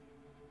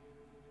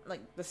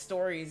 Like, the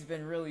story's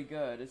been really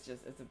good. It's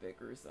just, it's a bit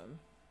gruesome.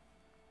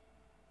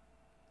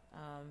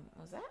 What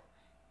was that?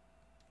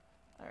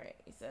 Alright,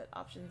 he said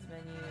options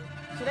menu.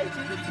 Should I do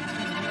the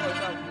tutorial? No, I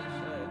probably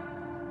should.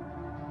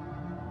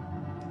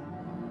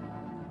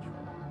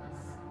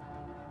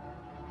 Controls.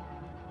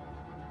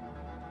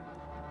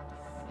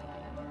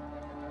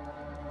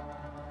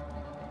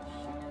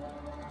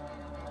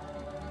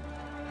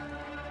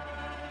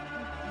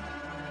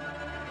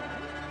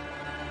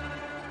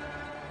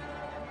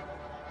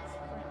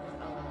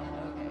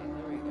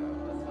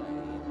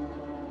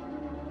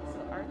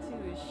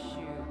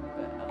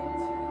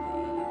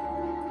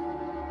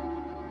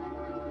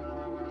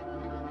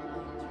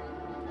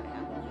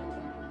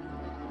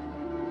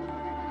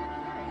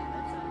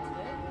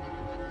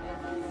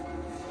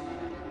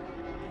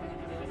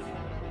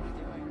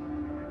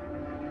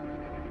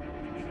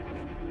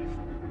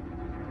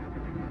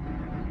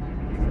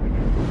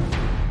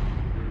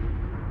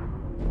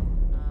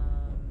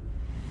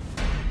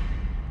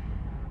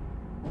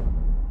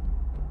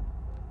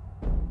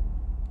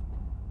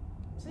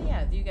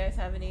 Do you guys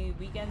have any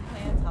weekend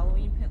plans,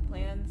 Halloween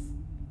plans?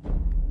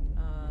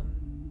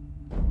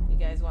 You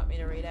guys want me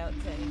to raid out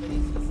to anybody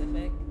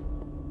specific?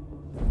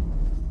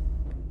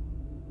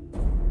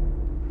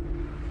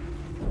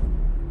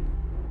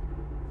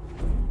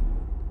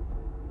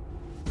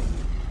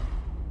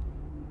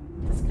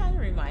 This kind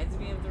of reminds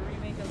me of the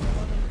remake of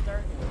Alone in the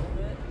Dark a little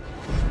bit.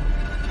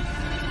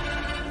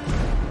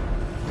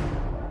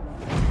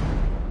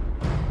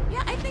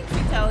 Yeah, I think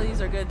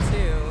fatalities are good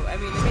too. I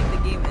mean, they make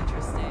the game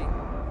interesting.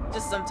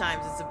 Just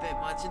sometimes it's a bit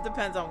much. It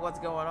depends on what's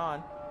going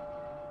on.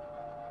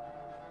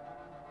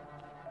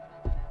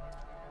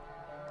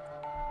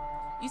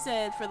 You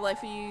said for the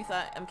life of you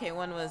thought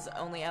MK1 was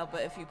only out,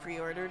 but if you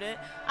pre-ordered it,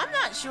 I'm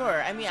not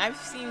sure. I mean, I've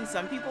seen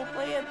some people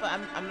play it, but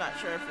I'm not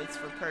sure if it's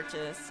for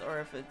purchase or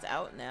if it's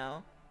out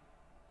now.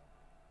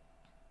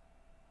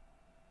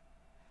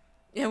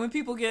 Yeah, when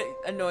people get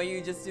annoy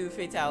you, just do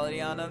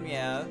fatality on them.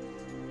 Yeah.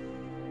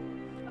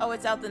 Oh,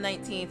 it's out the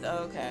 19th.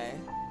 Oh, okay.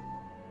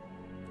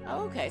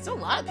 Okay, so a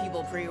lot of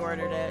people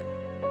pre-ordered it.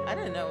 I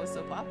didn't know it was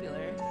so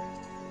popular.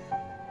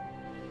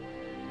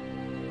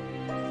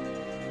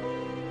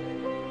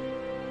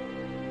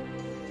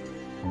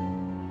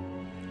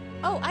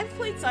 Oh, I've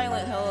played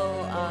Silent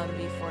Hill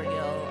before,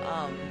 Gil.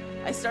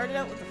 I started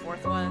out with the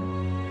 4th one,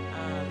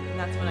 and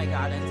that's when I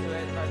got into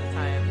it. By the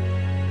time,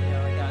 you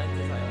know, I got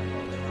into Silent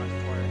Hill, they were on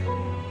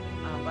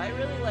 4th. But I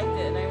really liked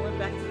it, and I went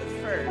back to the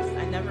 1st.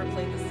 I never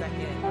played the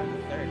 2nd or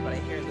the 3rd, but I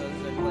hear those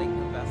are like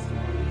the best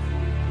ones.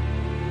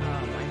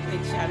 I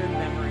played Shattered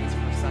Memories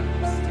for some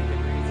stupid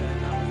reason.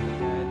 That wasn't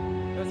good.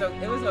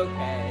 It was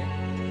okay.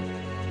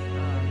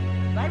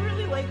 But I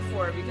really liked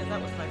 4 because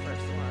that was my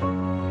first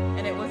one,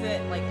 and it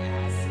wasn't like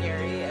as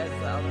scary as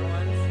the other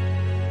ones.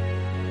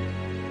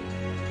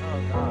 Oh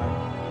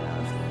god.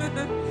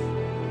 Yeah.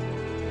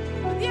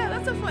 But yeah,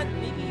 that's a fun.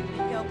 Maybe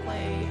I'll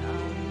play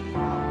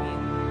Halloween.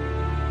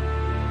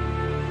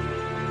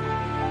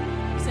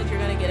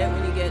 get it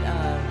when you get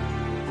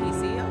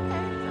PC?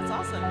 Okay, that's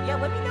awesome. Yeah,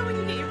 let me know when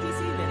you get your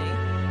PC, Vinny.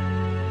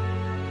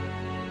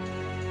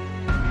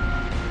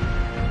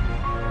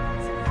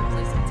 So we can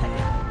play some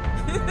Tekken.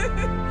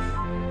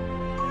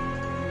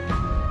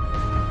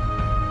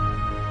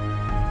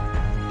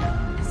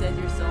 You said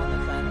you're still on the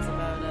fence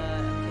about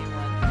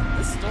MK1.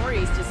 The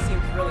stories just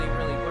seem really,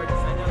 really gorgeous.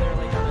 I know they're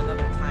like on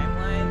another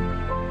timeline.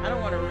 I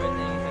don't want to ruin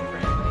anything for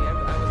anybody.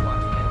 I was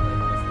watching it like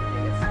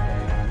recently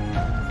yesterday.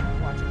 Just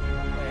watching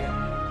people play it.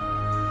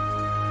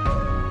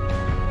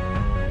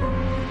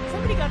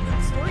 Somebody got the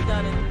story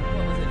done in,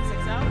 what was it,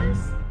 6 hours?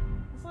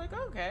 It's like,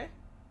 okay.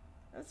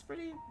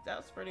 That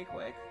was pretty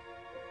quick.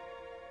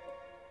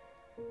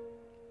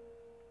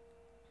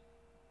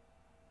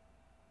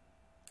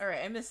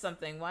 Alright, I missed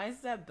something. Why is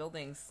that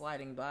building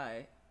sliding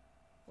by?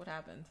 What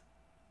happened?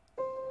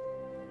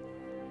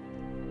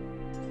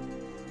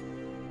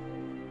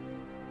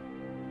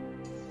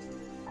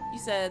 You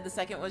said the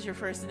second was your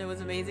first and it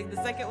was amazing. The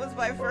second was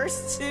my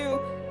first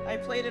too. I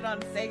played it on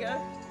Sega.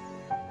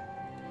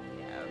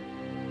 Yeah.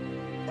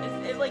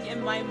 It like,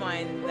 in my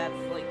mind, that's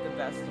like the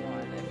best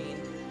one. I mean,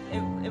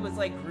 it was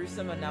like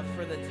gruesome enough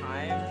for the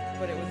time,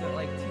 but it wasn't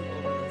like too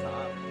over the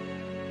top.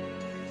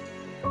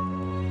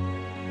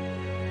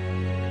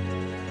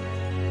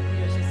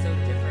 It was just so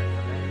different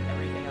from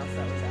everything else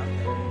that was out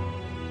there.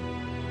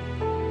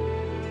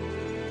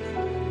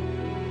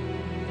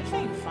 They're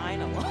saying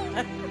fine a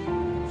lot.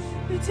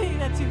 You're saying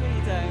that too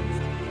many times.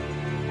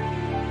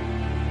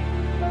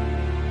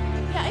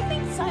 Yeah, I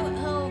think Silent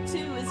Hill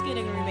 2 is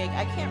getting a remake.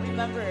 I can't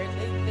remember.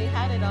 They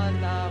had it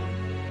on,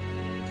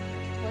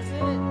 was it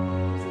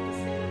the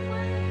same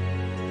one?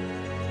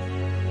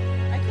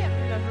 I can't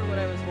remember what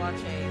I was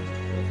watching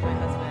with my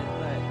husband,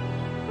 but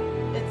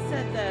it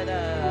said that,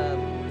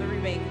 the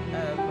remake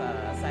of,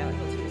 Silent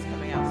Hill 2 is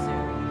coming out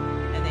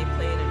soon. And they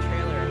played a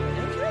trailer of it.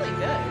 It was really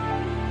good.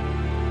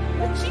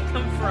 Where'd she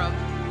come from?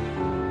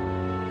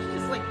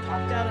 Like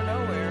popped out of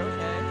nowhere,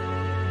 okay.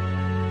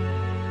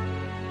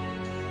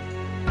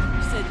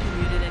 You said you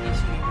muted any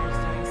streamers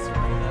doing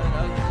story mode.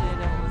 Oh, because you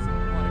didn't know it was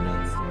want to know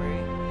the story.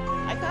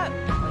 I got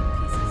like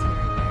pieces here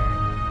and there.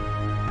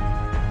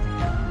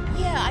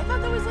 Yeah, I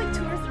thought there was like 2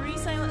 or 3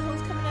 Silent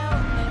Hills coming out,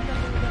 and I thought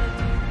they were gonna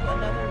do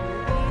another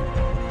movie.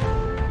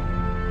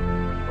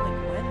 Like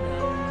when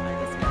though? I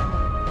guess I don't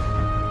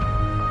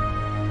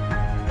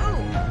know.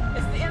 Ooh,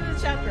 it's the end of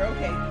the chapter.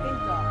 Okay, thank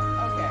God.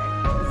 Okay,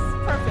 this is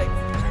perfect.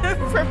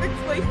 Perfect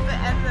place to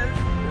end this.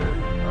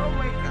 Oh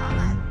my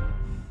god.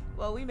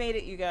 Well, we made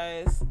it, you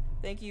guys.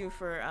 Thank you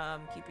for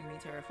keeping me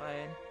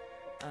terrified.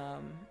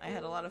 I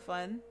had a lot of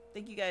fun.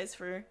 Thank you guys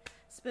for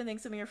spending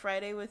some of your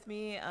Friday with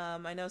me.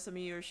 I know some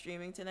of you are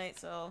streaming tonight,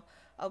 so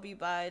I'll be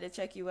by to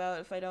check you out.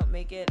 If I don't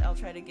make it, I'll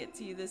try to get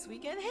to you this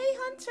weekend. Hey,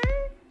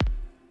 Hunter!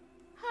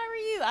 How are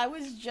you? I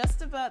was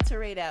just about to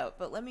raid out,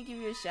 but let me give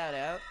you a shout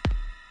out.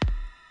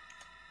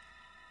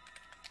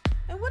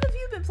 And what have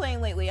you been playing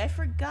lately? I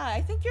forgot.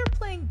 I think you're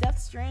playing Death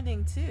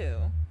Stranding too.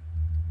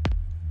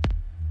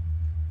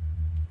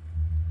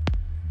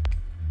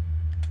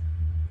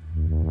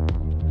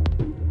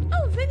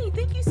 Oh, Vinny,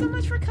 thank you so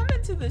much for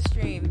coming to the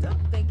stream. Don't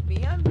thank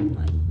me. I'm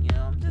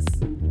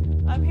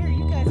here.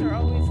 You guys are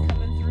always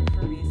coming through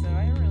for me, so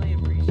I really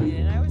appreciate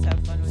it. And I always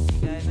have fun with you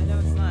guys. I know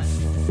it's not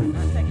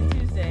Tekken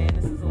Tuesday, and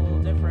this is a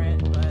little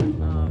different, but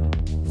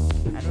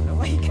I don't know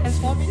why you guys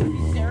want me to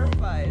be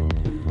terrified.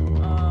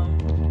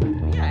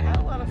 Yeah, I had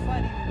a lot of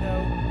fun, even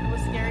though it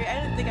was scary.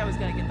 I didn't think I was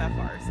gonna get that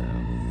far, so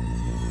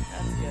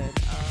that's good.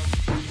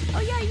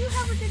 Oh yeah, you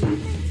have a good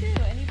evening too.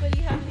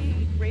 Anybody have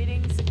any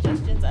rating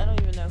suggestions? I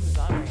don't even know who's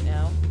on right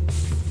now.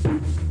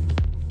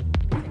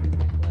 Let me take a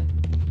quick look.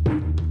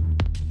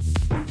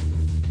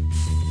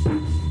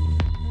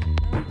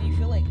 Do you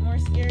feel like more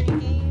scary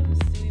games?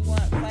 Do we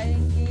want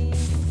fighting games?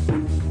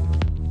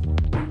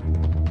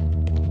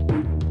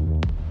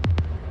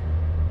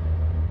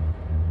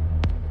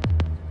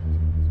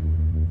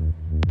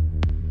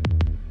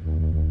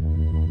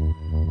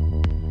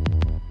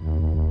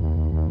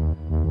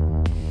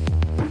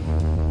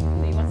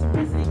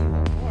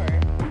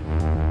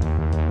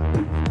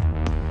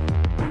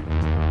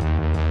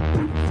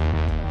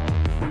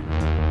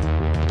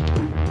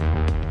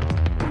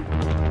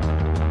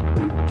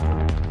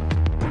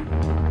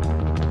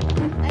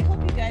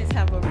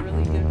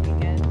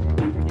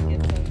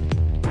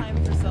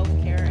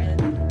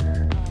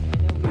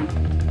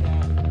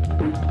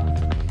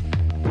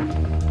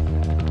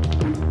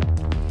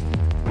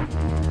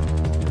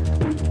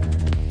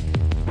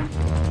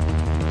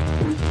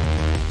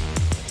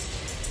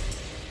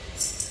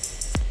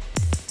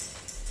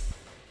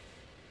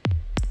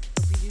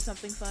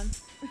 Fun.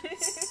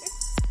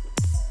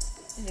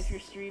 And if you're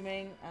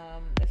streaming,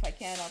 if I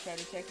can, I'll try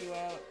to check you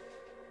out.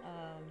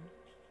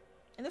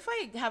 And if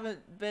I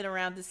haven't been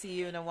around to see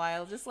you in a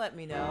while, just let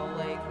me know.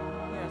 Like,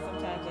 you know,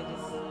 sometimes I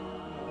just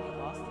get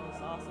lost in the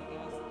sauce, I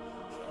guess.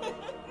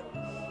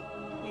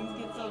 Things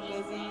get so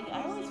busy. I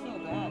always feel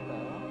bad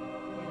though.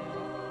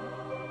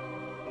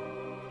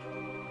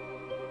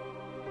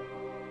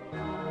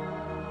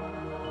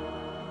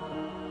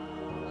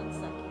 One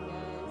second,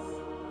 guys.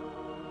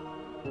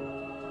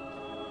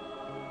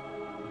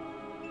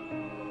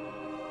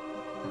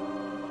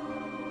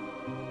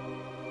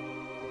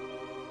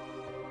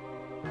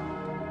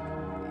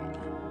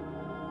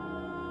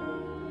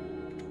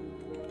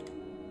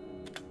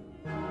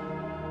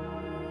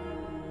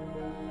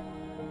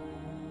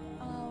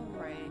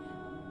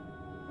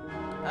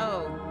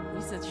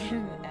 said you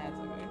didn't add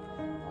something.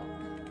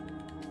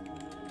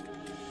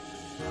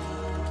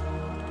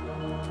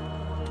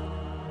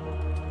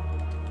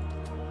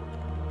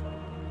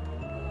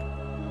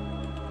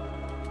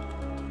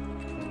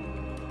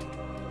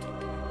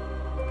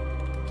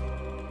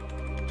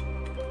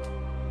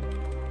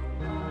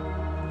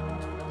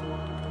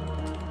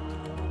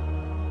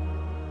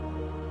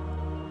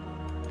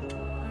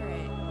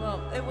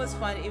 It was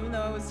fun, even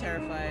though I was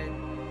terrified.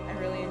 I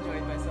really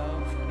enjoyed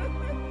myself,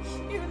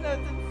 even though it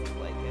didn't seem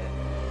like it.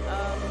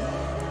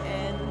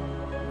 And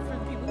for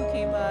the people who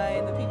came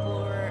by, the people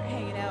who were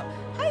hanging out.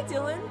 Hi,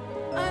 Dylan.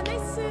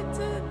 Nice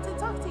to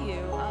talk to you.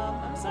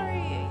 I'm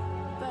sorry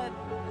that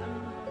I'm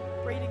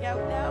braiding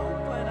out now,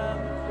 but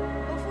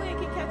hopefully I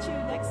can catch you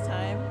next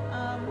time.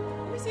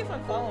 Let me see if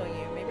I'm following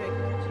you. Maybe I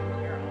can catch you when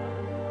you're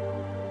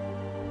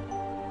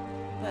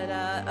on. But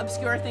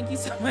Obscure, thank you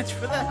so much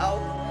for the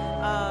help.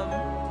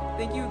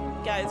 Thank you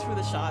guys for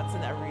the shots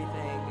and everything.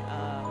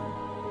 Yeah.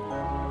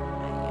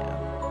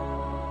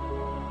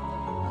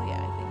 Oh yeah,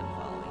 I think I'm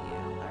following you.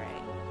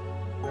 Alright.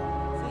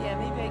 So yeah,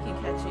 maybe I can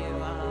catch you.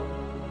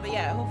 But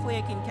yeah, hopefully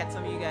I can catch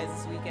some of you guys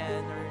this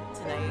weekend or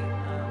tonight.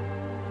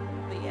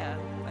 But yeah,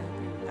 I hope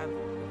you have a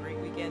great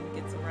weekend,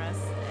 get some rest,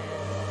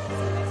 and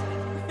see you next week.